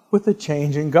up with a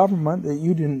change in government that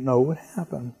you didn't know would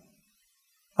happen.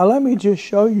 Now let me just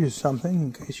show you something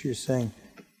in case you're saying,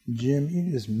 Jim,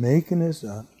 you're just making this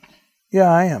up.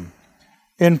 Yeah, I am.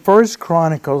 In 1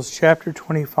 Chronicles chapter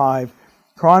 25,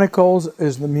 Chronicles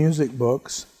is the music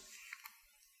books.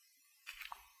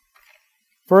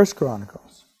 1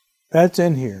 Chronicles, that's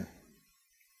in here.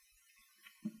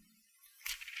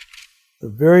 The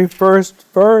very first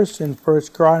verse in 1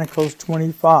 Chronicles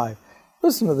 25.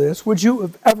 Listen to this. Would you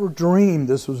have ever dreamed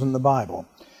this was in the Bible?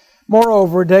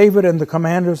 Moreover, David and the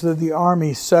commanders of the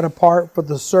army set apart for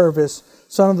the service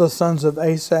some of the sons of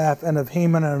Asaph and of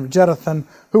Heman and of Jeduthun,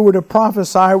 who were to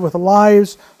prophesy with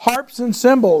lyres, harps, and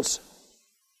cymbals.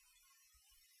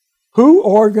 Who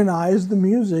organized the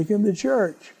music in the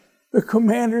church? The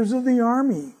commanders of the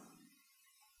army.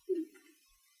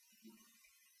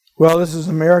 Well, this is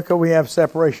America. We have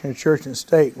separation of church and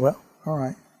state. Well, all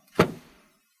right.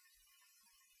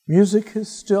 Music is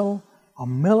still a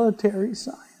military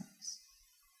science.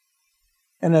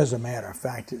 And as a matter of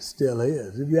fact, it still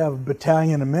is. If you have a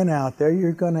battalion of men out there,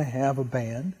 you're going to have a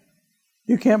band.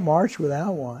 You can't march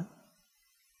without one.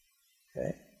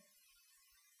 Okay?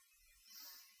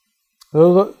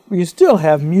 So you still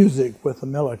have music with the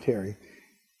military,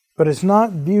 but it's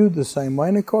not viewed the same way.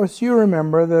 And of course, you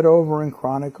remember that over in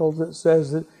Chronicles it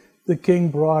says that the king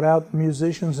brought out the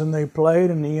musicians and they played,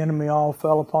 and the enemy all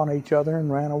fell upon each other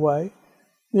and ran away.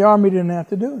 The army didn't have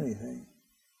to do anything.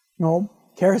 No,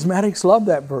 charismatics loved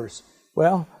that verse.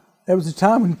 Well, there was a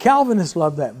time when Calvinists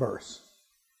loved that verse.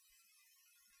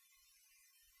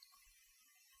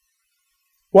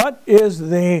 What is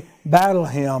the battle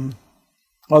hymn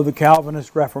of the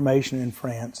Calvinist Reformation in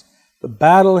France? The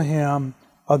battle hymn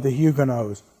of the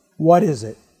Huguenots. What is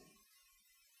it?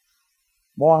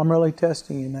 Boy, I'm really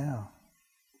testing you now.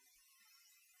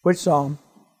 Which psalm?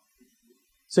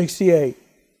 68.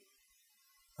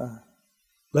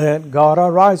 Let God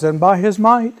arise and by His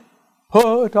might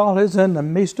put all His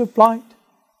enemies to flight.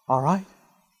 All right.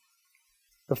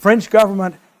 The French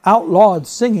government outlawed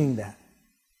singing that.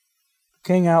 The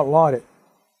king outlawed it.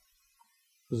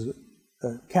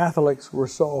 The Catholics were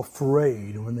so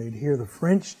afraid when they'd hear the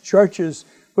French churches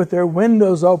with their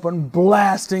windows open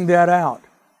blasting that out.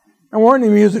 And weren't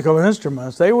any musical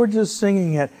instruments. They were just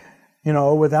singing it,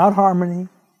 without harmony,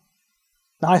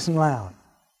 nice and loud.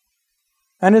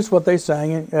 And it's what they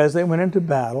sang as they went into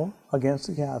battle against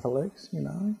the Catholics,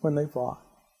 when they fought.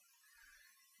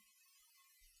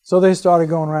 So they started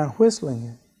going around whistling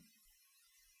it.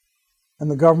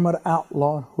 And the government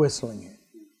outlawed whistling it.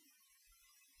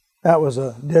 That was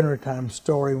a dinner time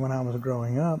story when I was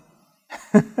growing up.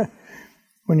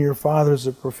 When your father's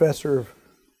a professor of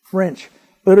French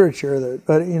literature,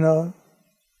 but that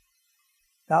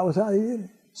was how they did it.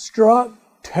 Struck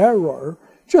terror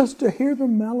just to hear the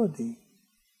melody.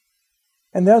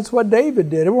 And that's what David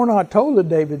did. We're not told that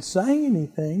David sang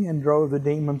anything and drove the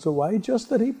demons away, just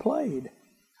that he played.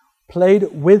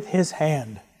 Played with his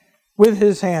hand. With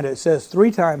his hand. It says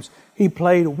 3 times he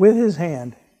played with his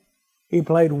hand. He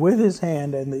played with his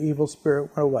hand and the evil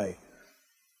spirit went away.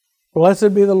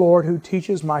 Blessed be the Lord who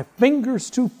teaches my fingers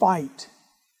to fight.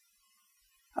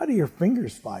 How do your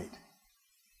fingers fight?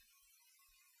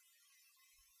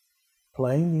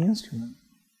 Playing the instrument.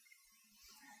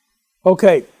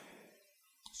 Okay.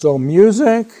 So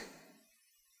music,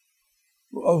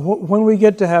 when we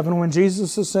get to heaven, when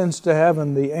Jesus ascends to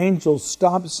heaven, the angels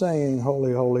stop saying,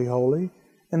 Holy, holy, holy,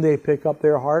 and they pick up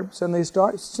their harps and they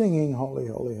start singing, Holy,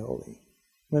 holy, holy.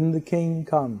 When the King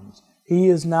comes, He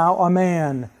is now a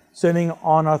man sitting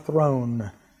on a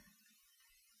throne.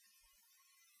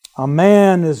 A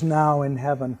man is now in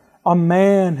heaven. A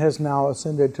man has now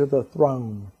ascended to the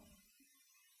throne.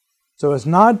 So it's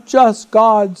not just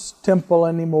God's temple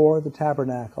anymore, the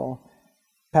tabernacle,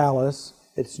 palace.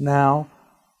 It's now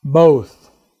both.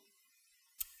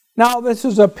 Now, this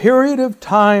is a period of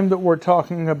time that we're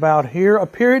talking about here. A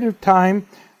period of time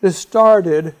that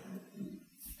started.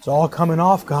 It's all coming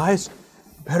off, guys.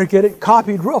 Better get it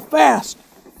copied real fast.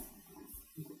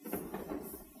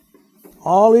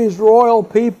 All these royal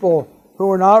people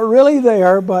who are not really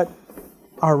there, but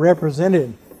are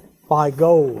represented by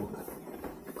gold.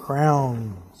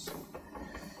 Crowns.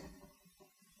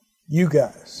 you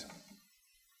guys.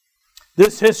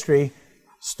 This history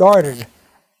started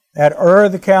at Ur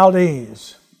of the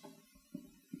Chaldees.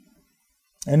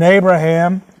 And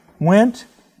Abraham went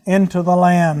into the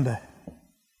land.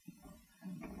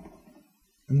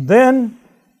 And then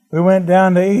we went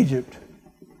down to Egypt.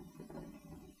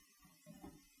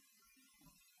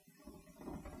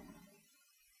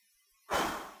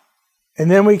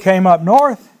 And then we came up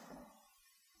north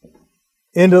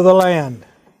into the land.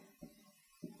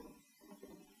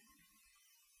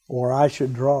 Or I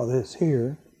should draw this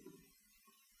here.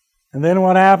 And then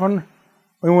what happened?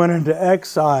 We went into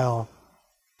exile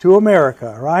to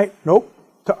America, right? Nope,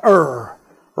 to Ur,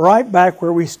 right back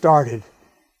where we started.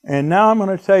 And now I'm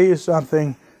going to tell you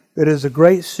something that is a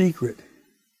great secret.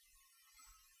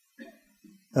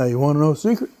 Now, you want to know a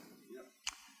secret?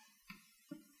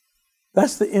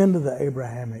 That's the end of the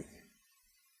Abrahamic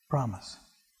promise.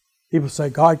 People say,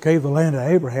 God gave the land to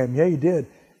Abraham. Yeah, He did.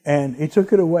 And He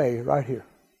took it away right here.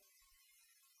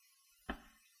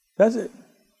 That's it.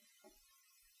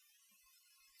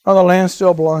 Oh, the land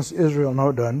still belongs to Israel. No,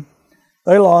 it doesn't.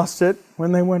 They lost it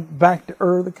when they went back to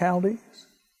Ur the Chaldees.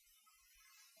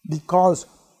 Because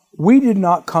we did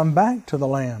not come back to the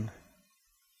land.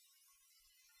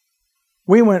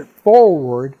 We went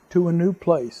forward to a new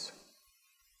place.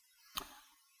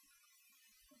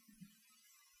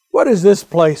 What is this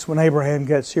place when Abraham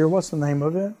gets here? What's the name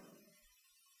of it?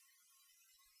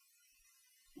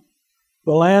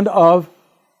 The land of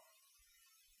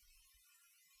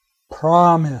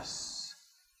promise.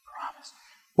 Promise.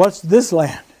 What's this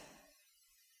land?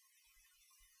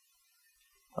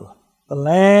 The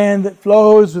land that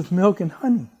flows with milk and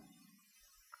honey.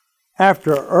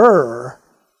 After Ur,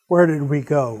 where did we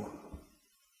go?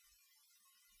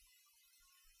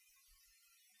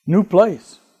 New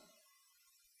place.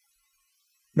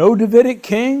 No Davidic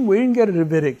king. We didn't get a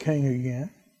Davidic king again.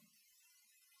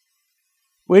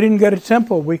 We didn't get a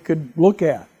temple we could look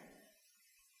at.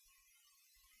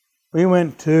 We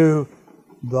went to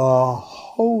the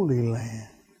Holy Land.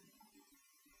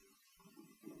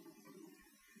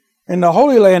 And the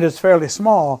Holy Land is fairly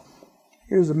small.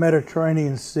 Here's the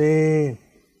Mediterranean Sea.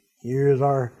 Here's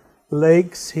our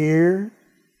lakes here.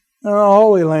 And the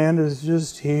Holy Land is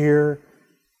just here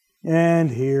and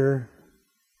here.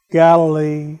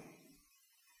 Galilee,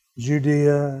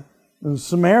 Judea. The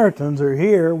Samaritans are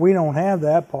here. We don't have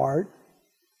that part.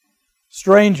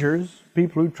 Strangers,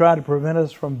 people who try to prevent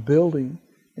us from building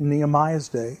in Nehemiah's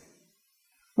day.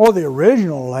 Well, the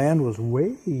original land was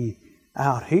way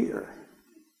out here.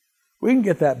 We can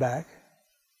get that back.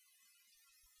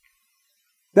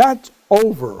 That's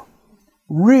over,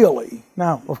 really.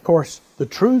 Now, of course, the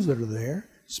truths that are there,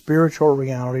 spiritual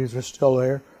realities are still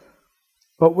there.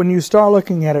 But when you start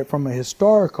looking at it from a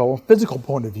historical, physical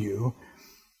point of view,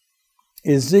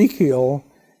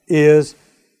 Ezekiel's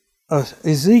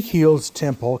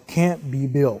temple can't be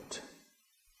built.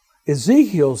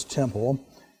 Ezekiel's temple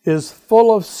is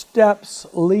full of steps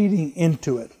leading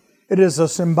into it. It is a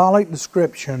symbolic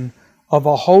description of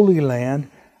a holy land,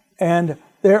 and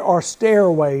there are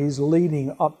stairways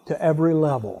leading up to every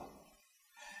level.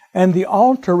 And the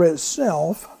altar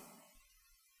itself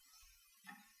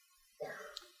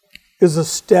is a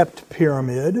stepped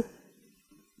pyramid.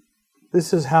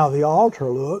 This is how the altar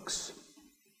looks.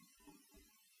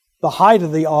 The height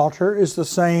of the altar is the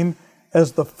same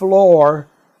as the floor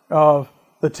of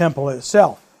the temple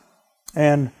itself.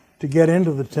 And to get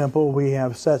into the temple, we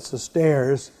have sets of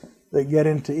stairs that get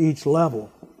into each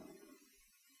level.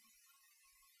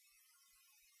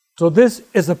 So this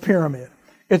is a pyramid.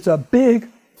 It's a big,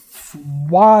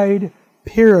 wide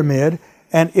pyramid,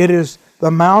 and it is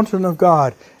the mountain of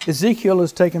God. Ezekiel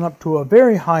is taken up to a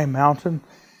very high mountain,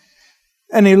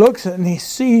 and he looks and he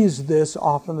sees this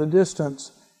off in the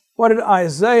distance. What did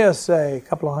Isaiah say a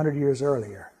couple of hundred years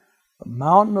earlier? The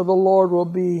mountain of the Lord will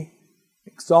be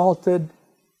exalted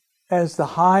as the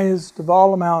highest of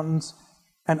all the mountains,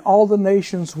 and all the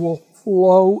nations will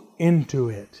flow into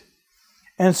it.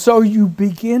 And so you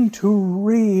begin to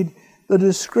read the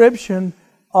description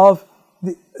of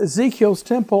Ezekiel's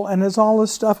temple, and there's all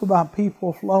this stuff about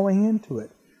people flowing into it.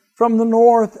 From the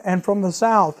north and from the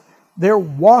south, they're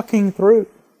walking through.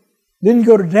 Then you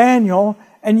go to Daniel,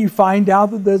 and you find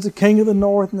out that there's a king of the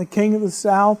north and the king of the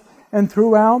south, and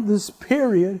throughout this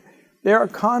period, there are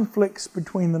conflicts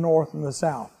between the north and the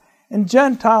south. And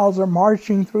Gentiles are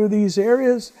marching through these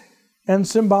areas, and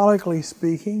symbolically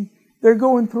speaking, they're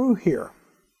going through here.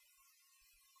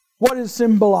 What is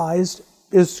symbolized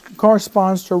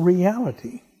corresponds to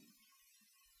reality.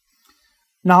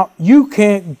 Now, you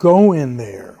can't go in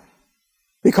there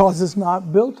because it's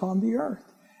not built on the earth,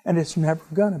 and it's never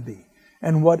going to be.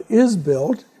 And what is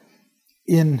built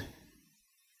in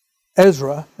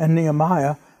Ezra and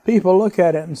Nehemiah, people look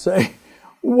at it and say,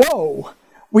 whoa,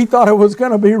 we thought it was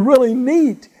going to be really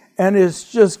neat, and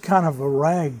it's just kind of a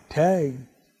ragtag.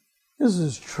 This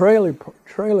is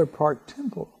trailer park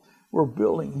temple we're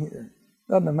building here.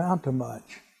 Doesn't amount to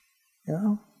much, you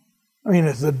know? I mean,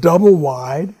 it's a double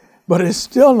wide, but it's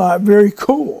still not very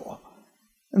cool.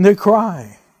 And they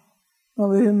cry. Well,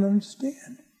 they didn't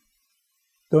understand.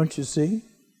 Don't you see?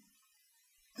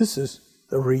 This is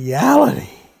the reality.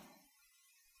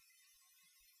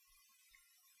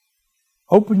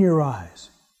 Open your eyes.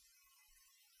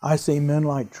 I see men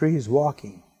like trees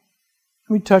walking.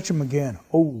 Let me touch them again.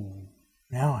 Oh,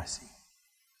 now I see.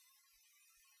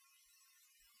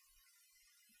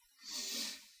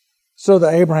 So the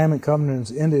Abrahamic covenant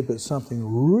is ended, but something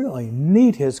really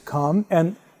neat has come.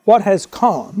 And what has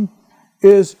come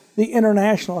is the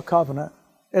international covenant.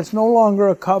 It's no longer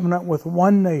a covenant with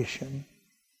one nation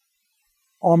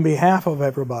on behalf of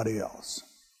everybody else.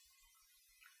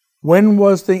 When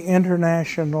was the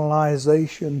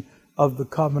internationalization of the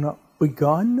covenant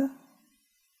begun?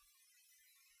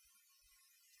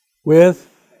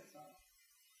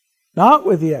 Not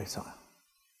with the exile.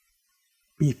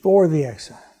 Before the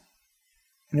exile.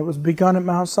 And it was begun at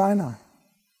Mount Sinai.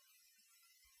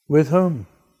 With whom?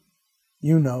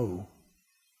 You know.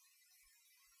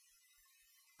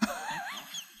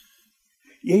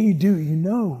 Yeah, you do. You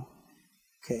know.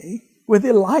 Okay. With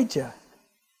Elijah.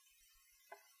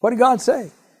 What did God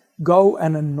say? Go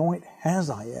and anoint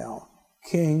Hazael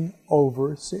king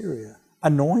over Syria.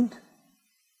 Anoint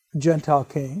a Gentile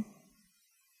king.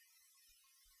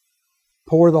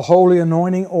 Pour the holy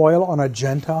anointing oil on a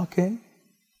Gentile king.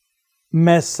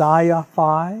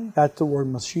 Messiahify, that's the word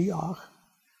Mashiach.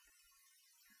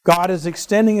 God is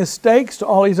extending His stakes to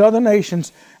all these other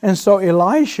nations. And so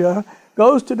Elisha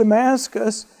goes to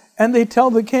Damascus and they tell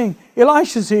the king,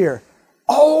 Elisha's here.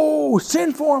 Oh,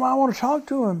 send for him. I want to talk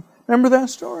to him. Remember that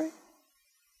story?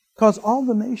 Because all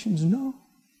the nations know.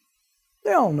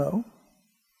 They all know.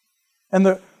 And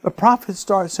the prophets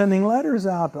start sending letters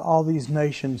out to all these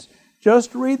nations.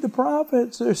 Just read the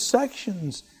prophets. There's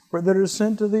sections that are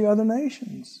sent to the other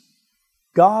nations.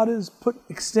 God is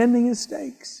extending His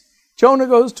stakes. Jonah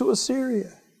goes to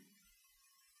Assyria.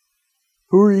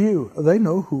 Who are you? They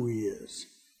know who he is.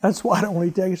 That's why it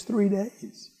only takes 3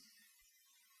 days.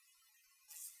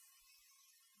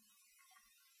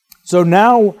 So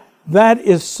now that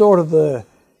is sort of the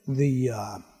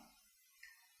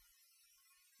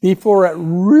before it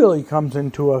really comes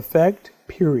into effect,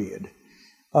 period.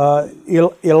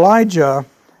 Elijah,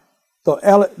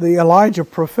 the Elijah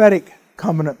prophetic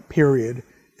covenant period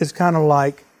is kind of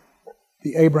like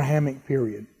the Abrahamic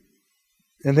period.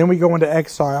 And then we go into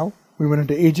exile. We went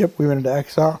into Egypt, we went into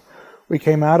exile. We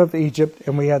came out of Egypt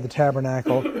and we had the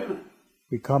tabernacle.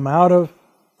 We come out of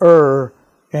Ur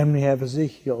and we have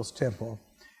Ezekiel's temple.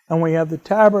 And we have the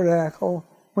tabernacle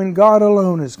when God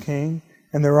alone is king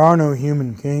and there are no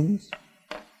human kings.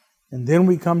 And then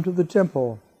we come to the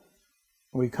temple.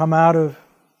 We come out of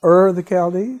Ur the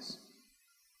Chaldees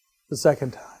the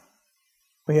second time.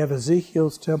 We have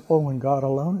Ezekiel's temple when God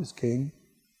alone is king.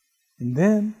 And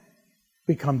then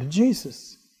we come to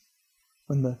Jesus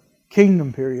when the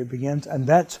kingdom period begins. And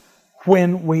that's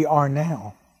when we are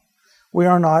now. We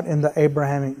are not in the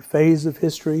Abrahamic phase of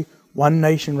history, one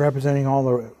nation representing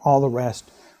all the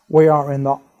rest. We are in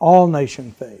the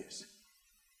all-nation phase,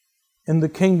 in the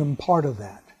kingdom part of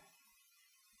that.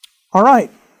 All right.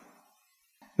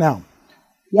 Now,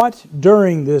 what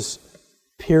during this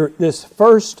period, this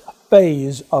first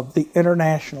phase of the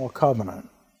international covenant?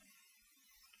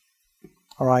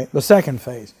 All right, the second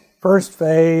phase. First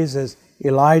phase is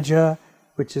Elijah,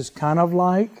 which is kind of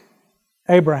like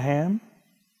Abraham.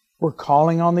 We're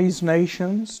calling on these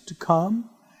nations to come,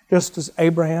 just as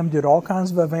Abraham did all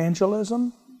kinds of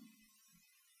evangelism.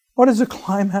 What is the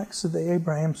climax of the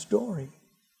Abraham story?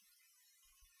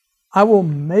 I will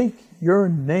make your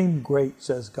name great,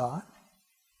 says God.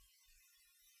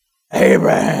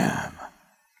 Abraham,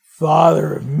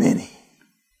 father of many.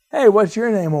 Hey, what's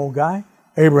your name, old guy?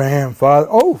 Abraham, father.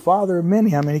 Oh, father of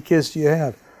many. How many kids do you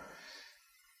have?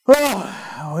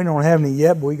 Oh, we don't have any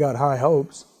yet, but we got high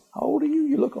hopes. How old are you?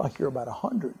 You look like you're about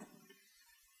 100.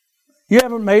 You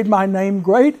haven't made my name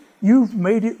great. You've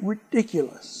made it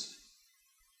ridiculous.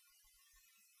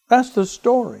 That's the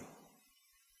story.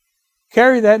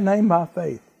 Carry that name by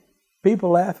faith.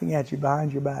 People laughing at you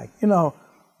behind your back. You know,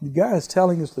 the guy is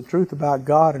telling us the truth about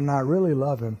God, and I really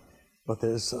love him. But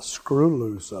there's a screw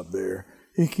loose up there.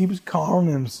 He keeps calling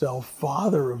himself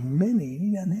father of many.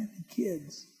 He doesn't have any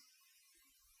kids.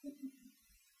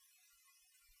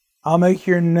 I'll make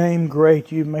your name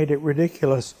great. You've made it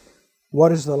ridiculous.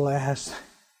 What is the last?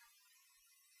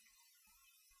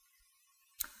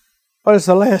 What is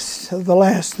the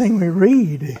last thing we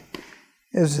read?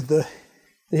 Is the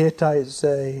Hittites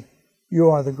say, "You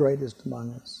are the greatest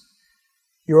among us.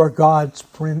 You are God's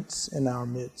prince in our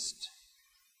midst."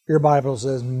 Your Bible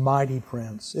says mighty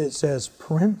prince. It says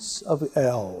Prince of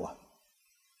El,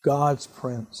 God's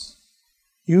prince.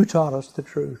 You taught us the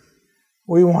truth.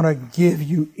 We want to give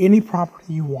you any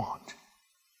property you want.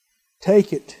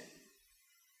 Take it.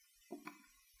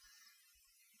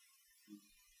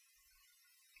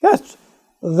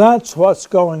 That's what's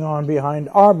going on behind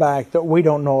our back that we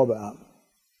don't know about.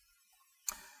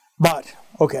 But,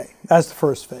 okay, that's the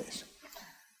first phase.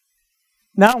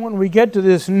 Now when we get to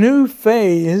this new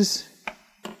phase,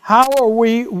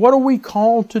 what are we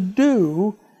called to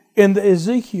do in the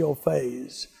Ezekiel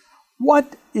phase?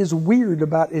 What is weird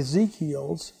about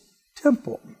Ezekiel's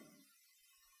temple?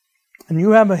 And you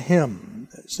have a hymn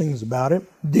that sings about it.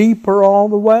 Deeper all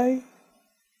the way,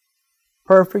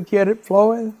 perfect yet it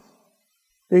floweth,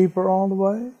 deeper all the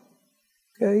way.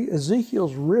 Okay,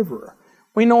 Ezekiel's river.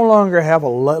 We no longer have a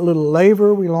little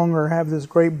laver. We no longer have this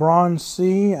great bronze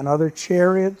sea and other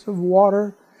chariots of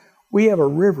water. We have a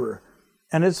river,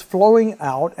 and it's flowing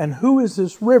out. And who is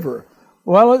this river?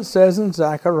 Well, it says in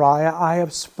Zechariah, "I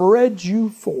have spread you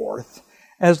forth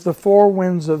as the four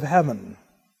winds of heaven."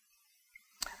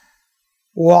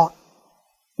 Well,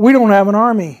 we don't have an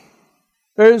army.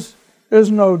 There's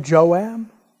no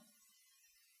Joab.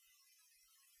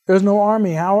 There's no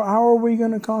army. How are we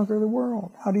going to conquer the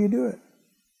world? How do you do it?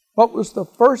 What was the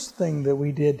first thing that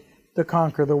we did to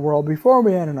conquer the world before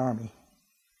we had an army?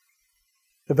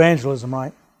 Evangelism,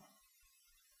 right?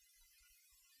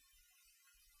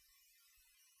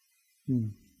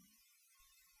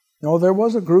 No, there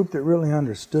was a group that really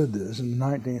understood this in the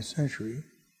 19th century.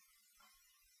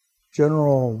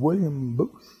 General William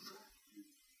Booth.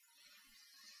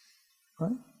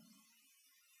 Right?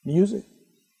 Music.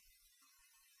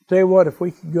 Tell you what, if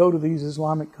we could go to these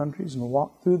Islamic countries and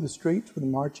walk through the streets with a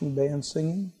marching band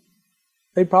singing,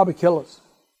 they'd probably kill us.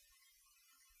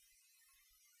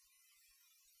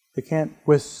 They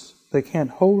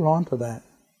can't hold on to that.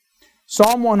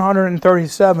 Psalm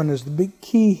 137 is the big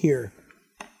key here.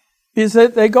 Is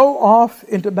that they go off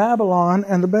into Babylon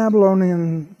and the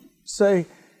Babylonians say,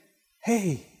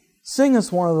 "Hey, sing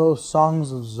us one of those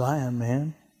songs of Zion,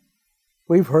 man.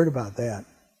 We've heard about that."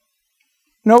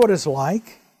 You know what it's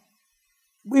like?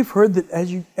 We've heard that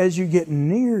as you get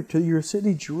near to your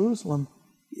city, Jerusalem,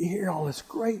 you hear all this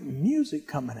great music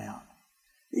coming out.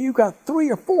 You've got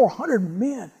 300 or 400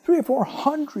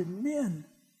 men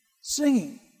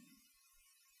singing.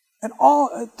 And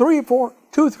all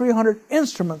 300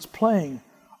 instruments playing,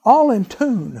 all in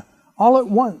tune, all at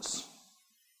once.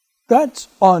 That's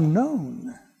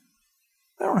unknown.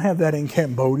 They don't have that in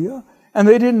Cambodia, and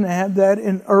they didn't have that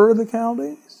in Ur of the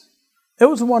Chaldees. It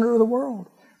was a wonder of the world.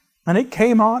 And it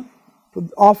came out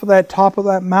off of that top of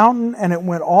that mountain, and it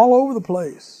went all over the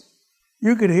place.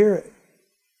 You could hear it.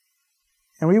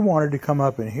 And we wanted to come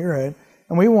up and hear it,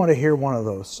 and we want to hear one of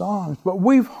those songs. But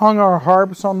we've hung our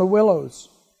harps on the willows.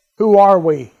 Who are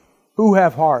we? Who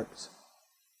have harps?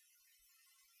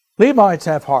 Levites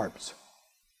have harps.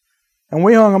 And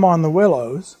we hung them on the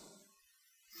willows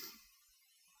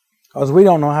because we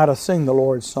don't know how to sing the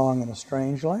Lord's song in a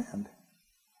strange land.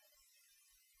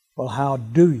 Well, how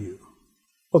do you?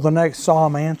 Well, the next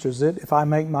psalm answers it. "If I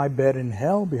make my bed in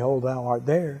hell, behold, thou art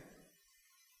there."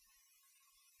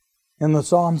 And the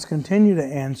psalms continue to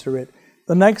answer it.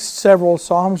 The next several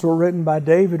psalms were written by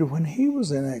David when he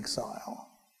was in exile.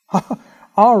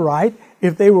 All right,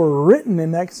 if they were written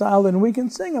in exile, then we can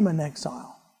sing them in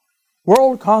exile.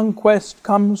 World conquest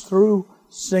comes through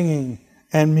singing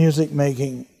and music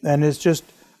making. And it's just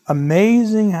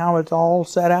amazing how it's all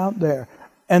set out there.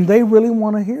 And they really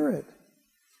want to hear it.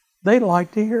 They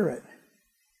like to hear it.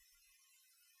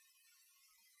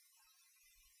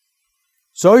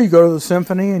 So you go to the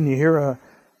symphony and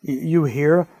you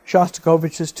hear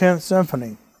Shostakovich's 10th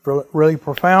Symphony. Really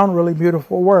profound, really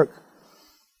beautiful work.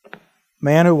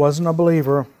 Man who wasn't a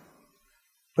believer,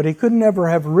 but he could never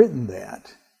have written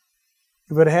that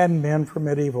if it hadn't been for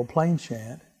medieval plain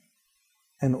chant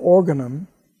and organum,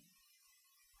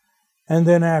 and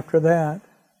then after that,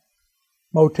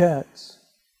 motets,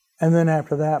 and then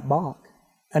after that, Bach,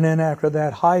 and then after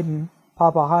that, Haydn,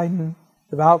 Papa Haydn,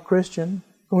 devout Christian,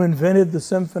 who invented the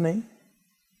symphony.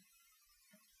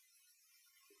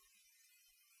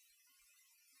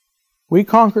 We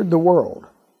conquered the world.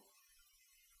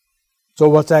 So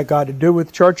what's that got to do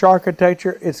with church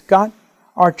architecture?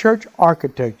 Our church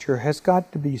architecture has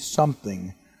got to be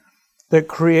something that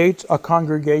creates a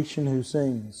congregation who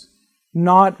sings,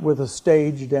 not with a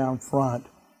stage down front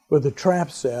with a trap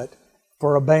set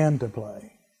for a band to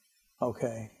play.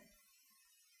 Okay?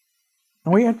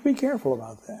 And we have to be careful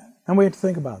about that. And we have to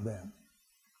think about that.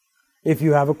 If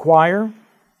you have a choir,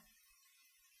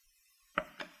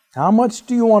 how much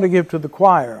do you want to give to the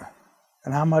choir?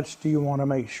 And how much do you want to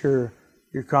make sure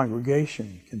your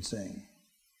congregation can sing?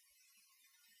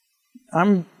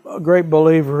 I'm a great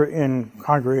believer in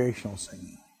congregational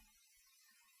singing.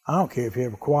 I don't care if you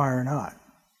have a choir or not.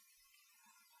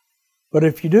 But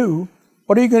if you do,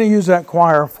 what are you going to use that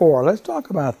choir for? Let's talk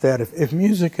about that. If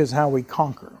music is how we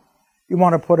conquer, you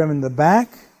want to put them in the back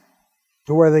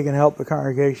to where they can help the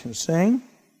congregation sing.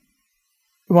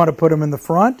 You want to put them in the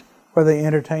front where they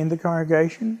entertain the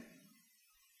congregation.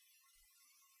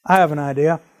 I have an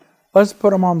idea. Let's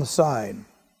put them on the side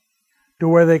to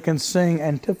where they can sing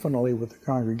antiphonally with the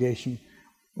congregation.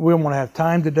 We won't have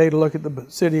time today to look at the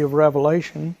city of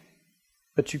Revelation,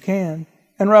 but you can.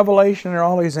 In Revelation, there are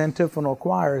all these antiphonal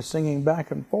choirs singing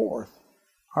back and forth.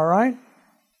 All right?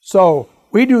 So,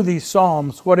 we do these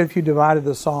psalms. What if you divided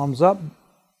the psalms up?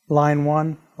 Line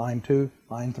 1, line 2,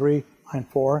 line 3, line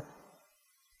 4.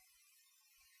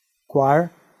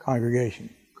 Choir, congregation.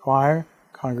 Choir,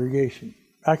 congregation.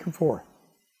 Back and forth.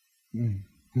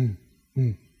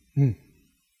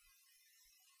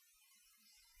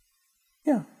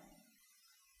 Yeah.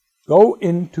 Go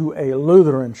into a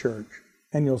Lutheran church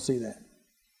and you'll see that.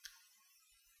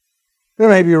 There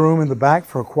may be a room in the back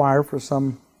for a choir for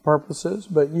some purposes,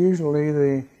 but usually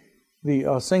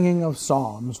the singing of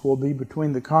psalms will be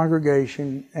between the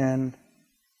congregation and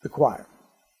the choir.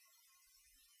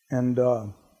 And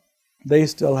they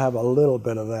still have a little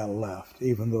bit of that left,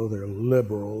 even though they're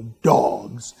liberal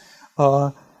dogs.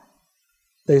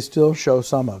 They still show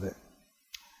some of it.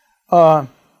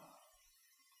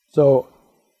 So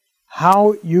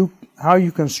how you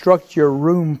construct your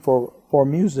room for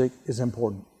music is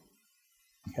important.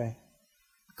 Okay?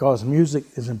 Because music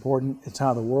is important. It's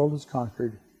how the world is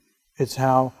conquered. It's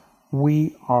how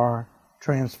we are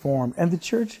transformed. And the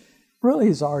church really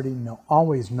has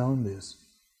always known this.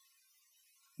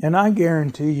 And I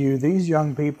guarantee you, these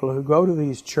young people who go to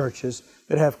these churches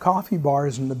that have coffee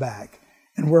bars in the back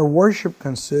and where worship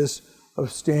consists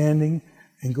of standing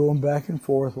and going back and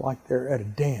forth like they're at a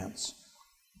dance,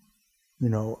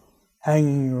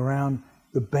 hanging around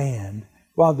the band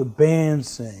while the band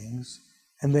sings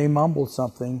and they mumble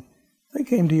something. If they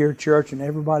came to your church and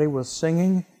everybody was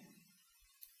singing,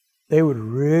 they would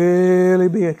really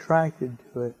be attracted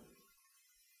to it.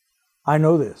 I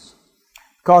know this.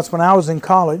 Because when I was in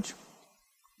college,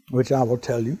 which I will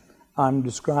tell you, I'm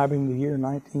describing the year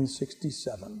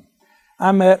 1967.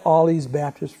 I met all these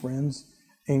Baptist friends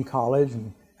in college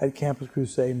and at Campus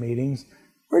Crusade meetings.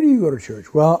 Where do you go to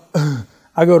church? Well,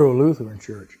 I go to a Lutheran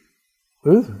church.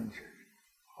 Lutheran church?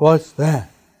 What's that?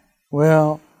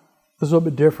 Well, it's a little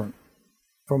bit different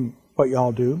from what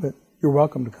y'all do, but you're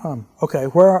welcome to come. Okay,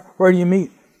 where do you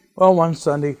meet? Well, one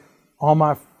Sunday, all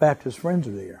my Baptist friends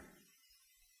are there.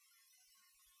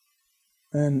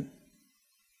 And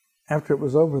after it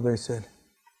was over, they said,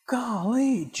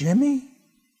 "Golly, Jimmy."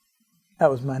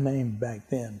 That was my name back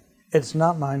then. It's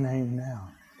not my name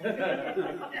now.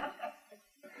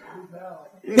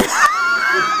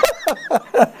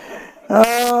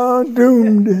 Oh,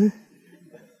 doomed.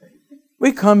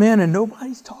 We come in and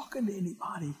nobody's talking to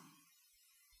anybody.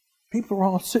 People are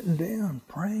all sitting down,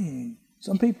 praying.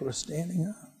 Some people are standing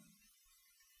up.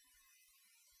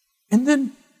 And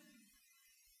then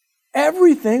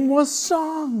everything was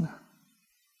sung.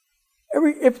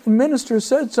 If the minister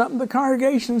said something, the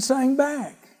congregation sang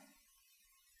back.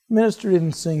 The minister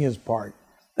didn't sing his part.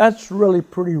 That's really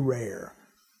pretty rare.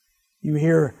 You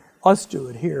hear us do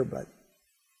it here, but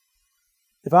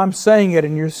if I'm saying it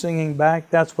and you're singing back,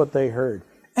 that's what they heard.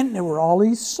 And there were all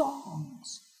these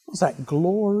songs. What was that?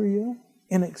 Gloria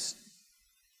in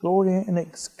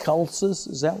excelsis?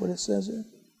 Is that what it says there?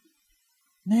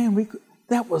 Man,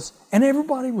 and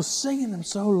everybody was singing them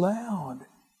so loud.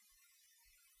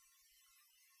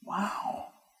 Wow.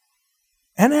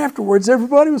 And afterwards,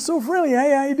 everybody was so friendly.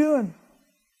 Hey, how you doing?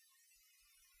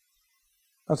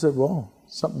 I said, well,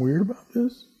 something weird about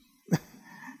this?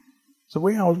 It's the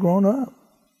way I was growing up.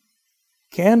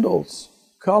 Candles,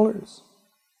 colors.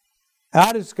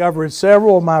 I discovered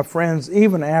several of my friends,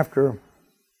 even after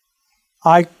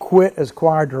I quit as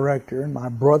choir director and my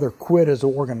brother quit as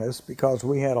organist because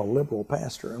we had a liberal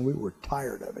pastor and we were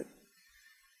tired of it.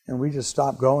 And we just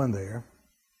stopped going there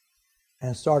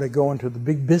and started going to the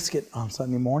Big Biscuit on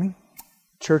Sunday morning,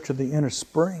 Church of the Inner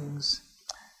Springs,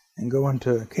 and going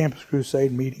to Campus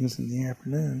Crusade meetings in the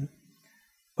afternoon.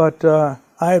 But I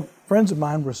had friends of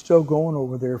mine were still going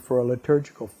over there for a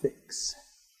liturgical fix.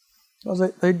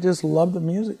 Because they just love the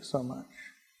music so much.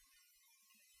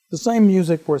 The same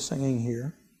music we're singing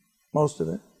here, most of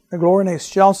it. The Gloria in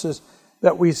Excelsis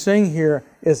that we sing here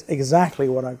is exactly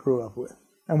what I grew up with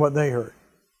and what they heard.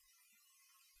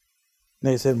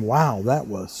 And they said, wow, that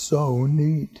was so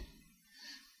neat.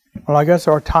 Well, I guess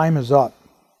our time is up.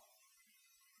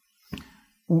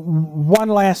 One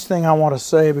last thing I want to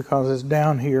say, because it's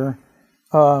down here.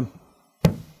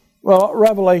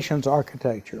 Revelation's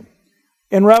architecture.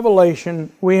 In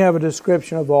Revelation, we have a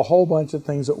description of a whole bunch of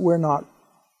things that we're not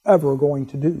ever going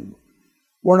to do.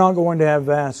 We're not going to have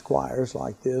vast choirs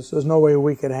like this. There's no way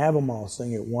we could have them all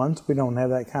sing at once. We don't have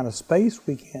that kind of space.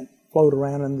 We can't float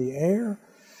around in the air.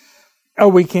 Or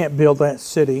we can't build that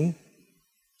city.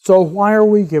 So why are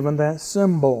we given that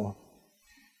symbol?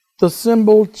 The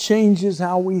symbol changes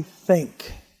how we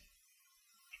think.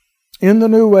 In the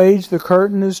New Age, the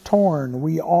curtain is torn.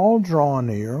 We all draw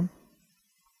near.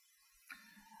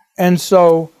 And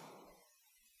so,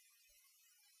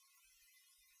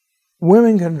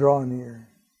 women can draw near.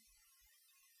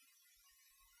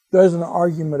 There's an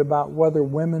argument about whether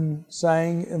women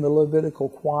sang in the Levitical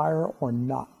choir or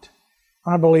not.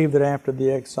 I believe that after the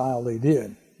exile they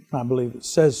did. I believe it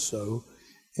says so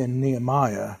in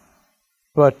Nehemiah.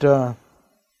 But I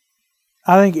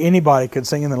think anybody could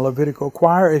sing in the Levitical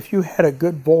choir. If you had a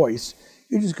good voice,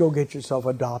 you just go get yourself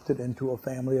adopted into a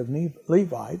family of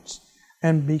Levites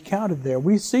and be counted there.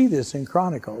 We see this in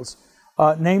Chronicles.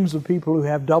 Names of people who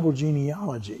have double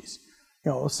genealogies.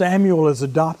 Samuel is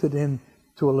adopted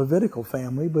into a Levitical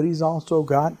family, but he's also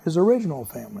got his original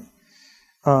family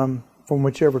from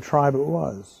whichever tribe it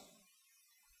was.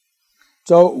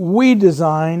 So we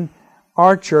design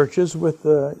our churches with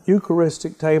the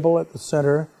Eucharistic table at the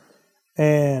center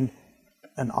and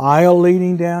an aisle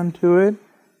leading down to it,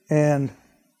 and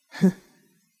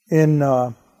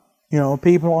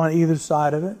people on either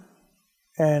side of it,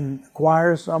 and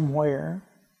choir somewhere,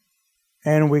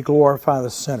 and we glorify the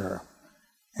center.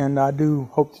 And I do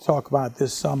hope to talk about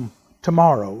this some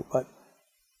tomorrow, but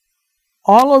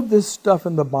all of this stuff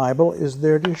in the Bible is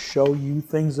there to show you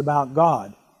things about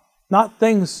God, not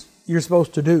things you're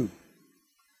supposed to do,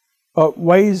 but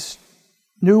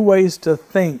new ways to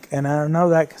think. And I know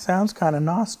that sounds kind of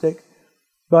Gnostic,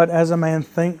 but as a man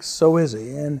thinks, so is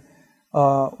he. And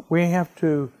we have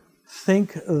to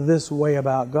think this way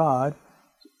about God,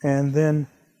 and then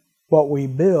what we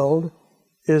build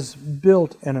is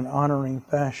built in an honoring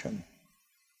fashion.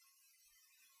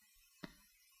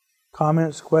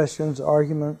 Comments, questions,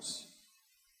 arguments?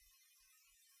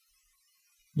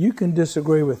 You can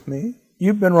disagree with me.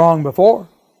 You've been wrong before.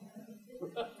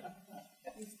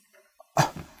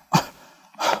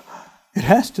 It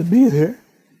has to be there.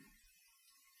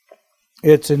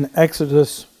 It's in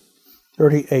Exodus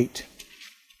 38.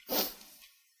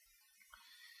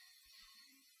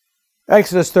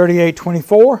 Exodus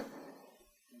 38:24.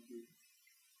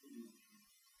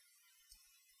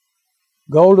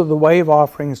 Gold of the wave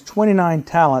offerings, 29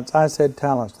 talents. I said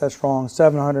talents, that's wrong,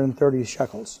 730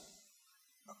 shekels.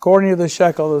 According to the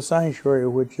shekel of the sanctuary,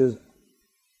 which is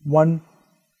 1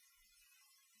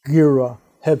 gerah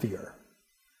heavier.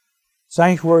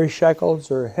 Sanctuary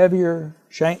shekels are heavier,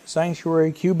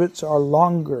 sanctuary cubits are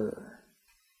longer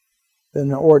than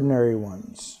the ordinary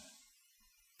ones.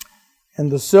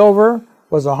 And the silver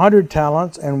was 100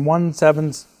 talents and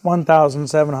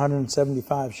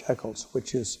 1,775 shekels,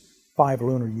 which is 5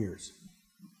 lunar years.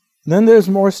 And then there's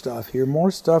more stuff here,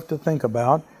 more stuff to think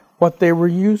about, what they were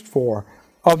used for.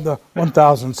 Of the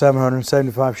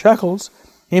 1,775 shekels,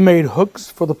 he made hooks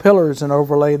for the pillars and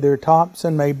overlaid their tops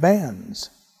and made bands.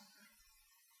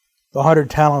 The 100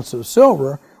 talents of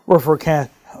silver were for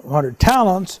 100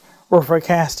 talents were for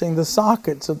casting the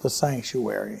sockets of the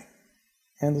sanctuary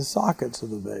and the sockets of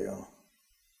the veil.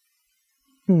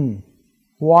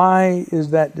 Why is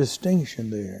that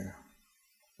distinction there?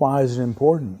 Why is it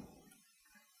important?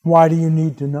 Why do you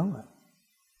need to know it?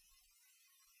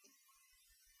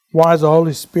 Why does the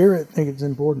Holy Spirit think it's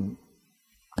important?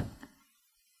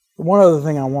 One other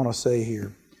thing I want to say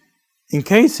here. In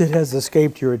case it has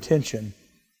escaped your attention,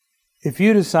 if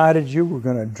you decided you were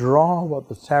going to draw what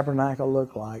the tabernacle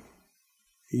looked like,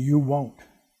 you won't.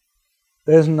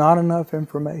 There's not enough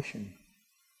information.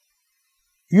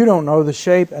 You don't know the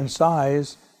shape and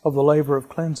size of the laver of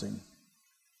cleansing.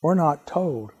 We're not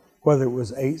told whether it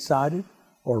was 8-sided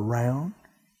or round,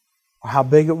 or how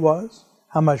big it was,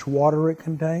 how much water it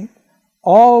contained.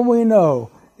 All we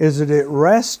know is that it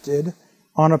rested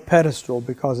on a pedestal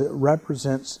because it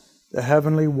represents the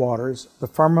heavenly waters, the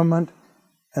firmament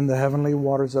and the heavenly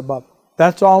waters above.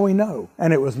 That's all we know.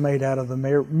 And it was made out of the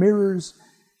mirrors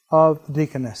of the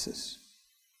deaconesses.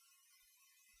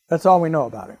 That's all we know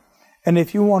about it. And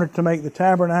if you wanted to make the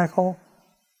tabernacle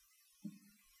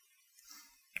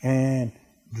and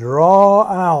draw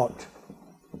out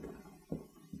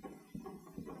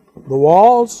the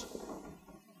walls,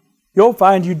 you'll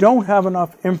find you don't have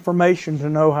enough information to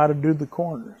know how to do the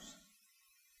corners.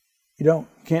 You don't.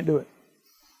 You can't do it.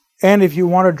 And if you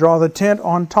want to draw the tent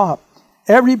on top,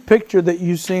 every picture that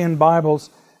you see in Bibles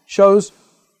shows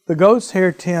the goat's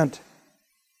hair tent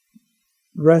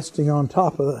resting on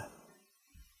top of the...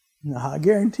 Now, I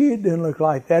guarantee it didn't look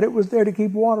like that. It was there to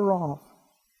keep water off.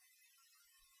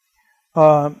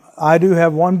 I do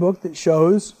have one book that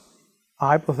shows a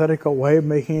hypothetical way of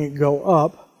making it go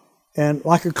up, and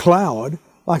like a cloud,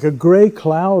 like a gray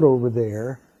cloud over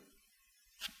there,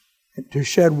 to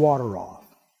shed water off.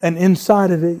 And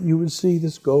inside of it, you would see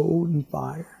this golden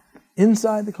fire.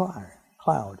 Inside the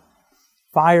cloud.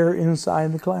 Fire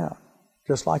inside the cloud.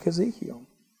 Just like Ezekiel.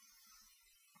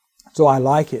 So I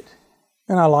like it.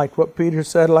 And I liked what Peter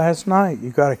said last night.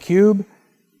 You've got a cube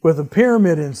with a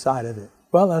pyramid inside of it.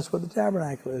 Well, that's what the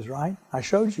tabernacle is, right? I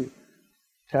showed you.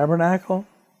 Tabernacle,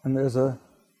 and there's a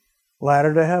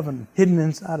ladder to heaven hidden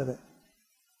inside of it.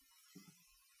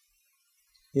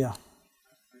 Yeah.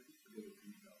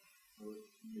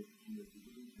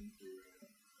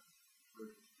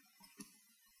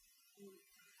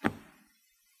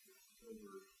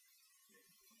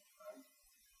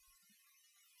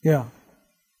 Yeah.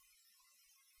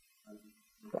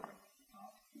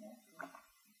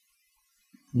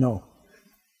 No.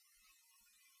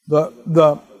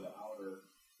 The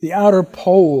outer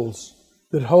poles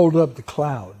that hold up the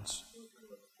clouds.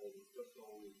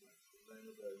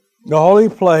 The holy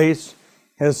place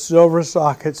has silver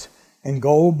sockets and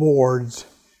gold boards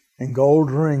and gold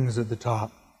rings at the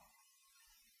top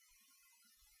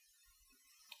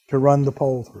to run the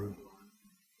pole through.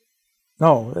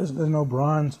 No, there's no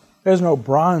bronze. There's no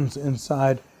bronze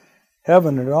inside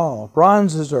heaven at all.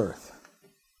 Bronze is earth.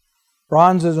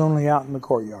 Bronze is only out in the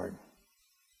courtyard.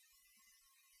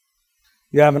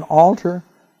 You have an altar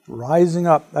rising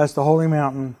up. That's the holy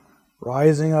mountain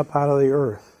rising up out of the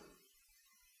earth.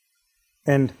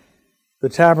 And the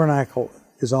tabernacle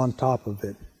is on top of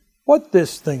it. What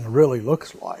this thing really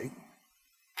looks like.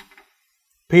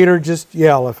 Peter, just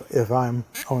yell if I'm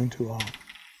going too long.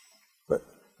 But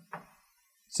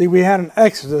see, we had an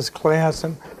Exodus class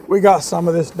and we got some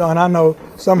of this done. I know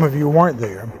some of you weren't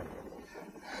there.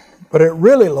 But it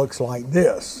really looks like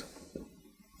this.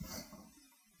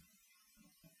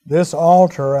 This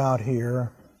altar out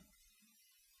here,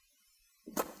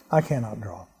 I cannot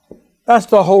draw. That's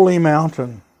the holy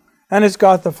mountain. And it's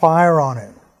got the fire on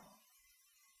it.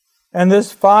 And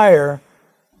this fire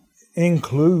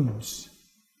includes,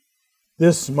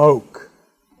 this smoke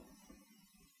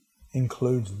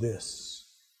includes this.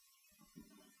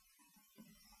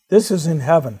 This is in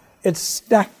heaven. It's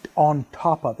stacked on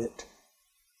top of it.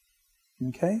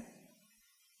 Okay?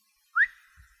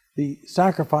 The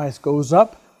sacrifice goes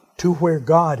up to where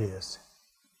God is.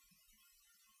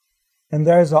 And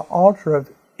there's an altar of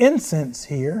incense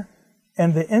here,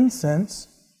 and the incense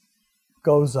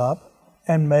goes up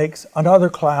and makes another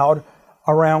cloud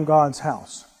around God's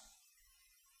house.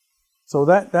 So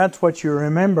that's what you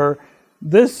remember.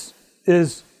 This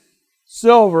is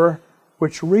silver,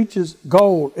 which reaches,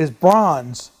 gold is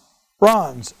bronze,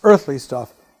 earthly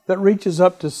stuff, that reaches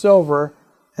up to silver,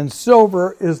 and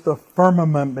silver is the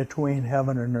firmament between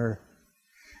heaven and earth.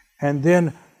 And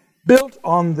then built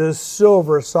on this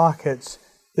silver sockets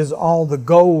is all the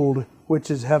gold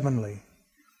which is heavenly.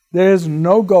 There's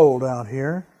no gold out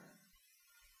here.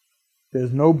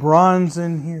 There's no bronze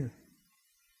in here.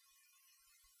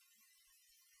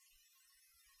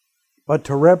 But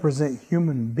to represent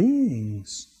human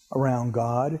beings around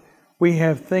God, we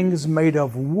have things made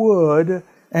of wood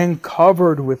and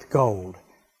covered with gold.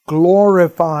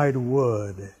 Glorified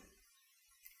wood.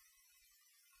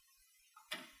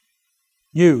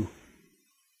 You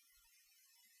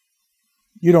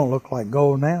don't look like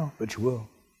gold now, but you will.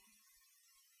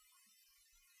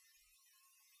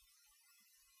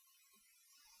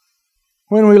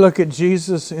 When we look at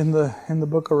Jesus in the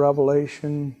book of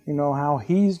Revelation, you know how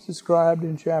he's described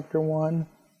in chapter 1,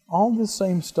 all the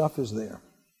same stuff is there.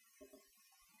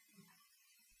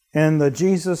 And the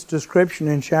Jesus description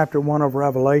in chapter 1 of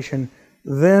Revelation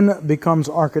then becomes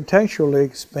architecturally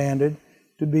expanded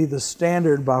to be the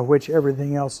standard by which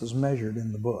everything else is measured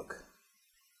in the book.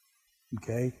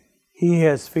 Okay? He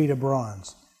has feet of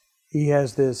bronze. He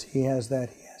has this, he has that,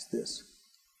 he has this.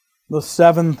 The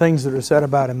 7 things that are said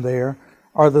about him there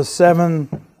are the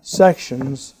 7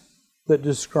 sections that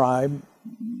describe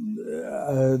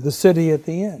the city at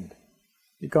the end,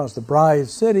 because the bride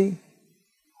city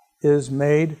is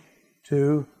made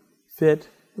to fit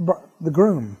the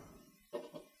groom.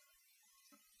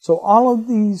 So all of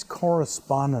these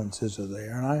correspondences are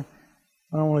there, and I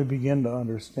only begin to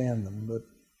understand them. But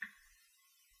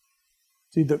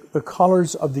see, the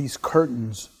colors of these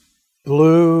curtains,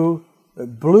 blue-gray,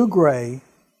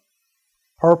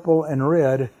 purple, and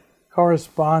red,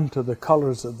 correspond to the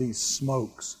colors of these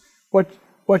smokes.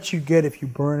 What you get if you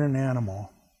burn an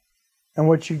animal, and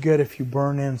what you get if you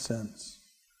burn incense.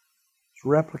 It's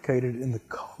replicated in the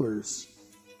colors.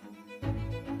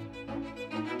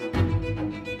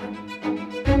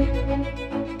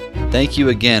 Thank you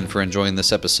again for enjoying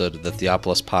this episode of the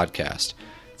Theopolis Podcast.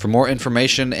 For more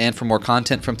information and for more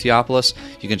content from Theopolis,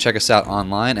 you can check us out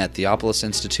online at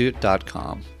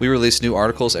theopolisinstitute.com. We release new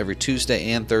articles every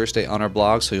Tuesday and Thursday on our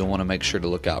blog, so you'll want to make sure to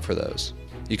look out for those.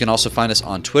 You can also find us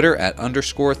on Twitter at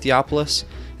 _Theopolis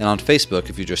and on Facebook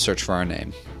if you just search for our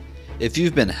name. If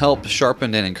you've been helped,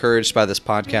 sharpened, and encouraged by this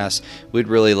podcast, we'd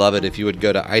really love it if you would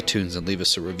go to iTunes and leave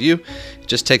us a review. It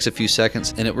just takes a few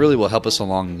seconds, and it really will help us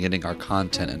along in getting our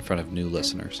content in front of new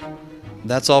listeners.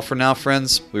 That's all for now,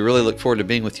 friends. We really look forward to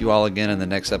being with you all again in the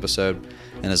next episode.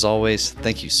 And as always,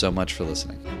 thank you so much for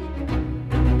listening.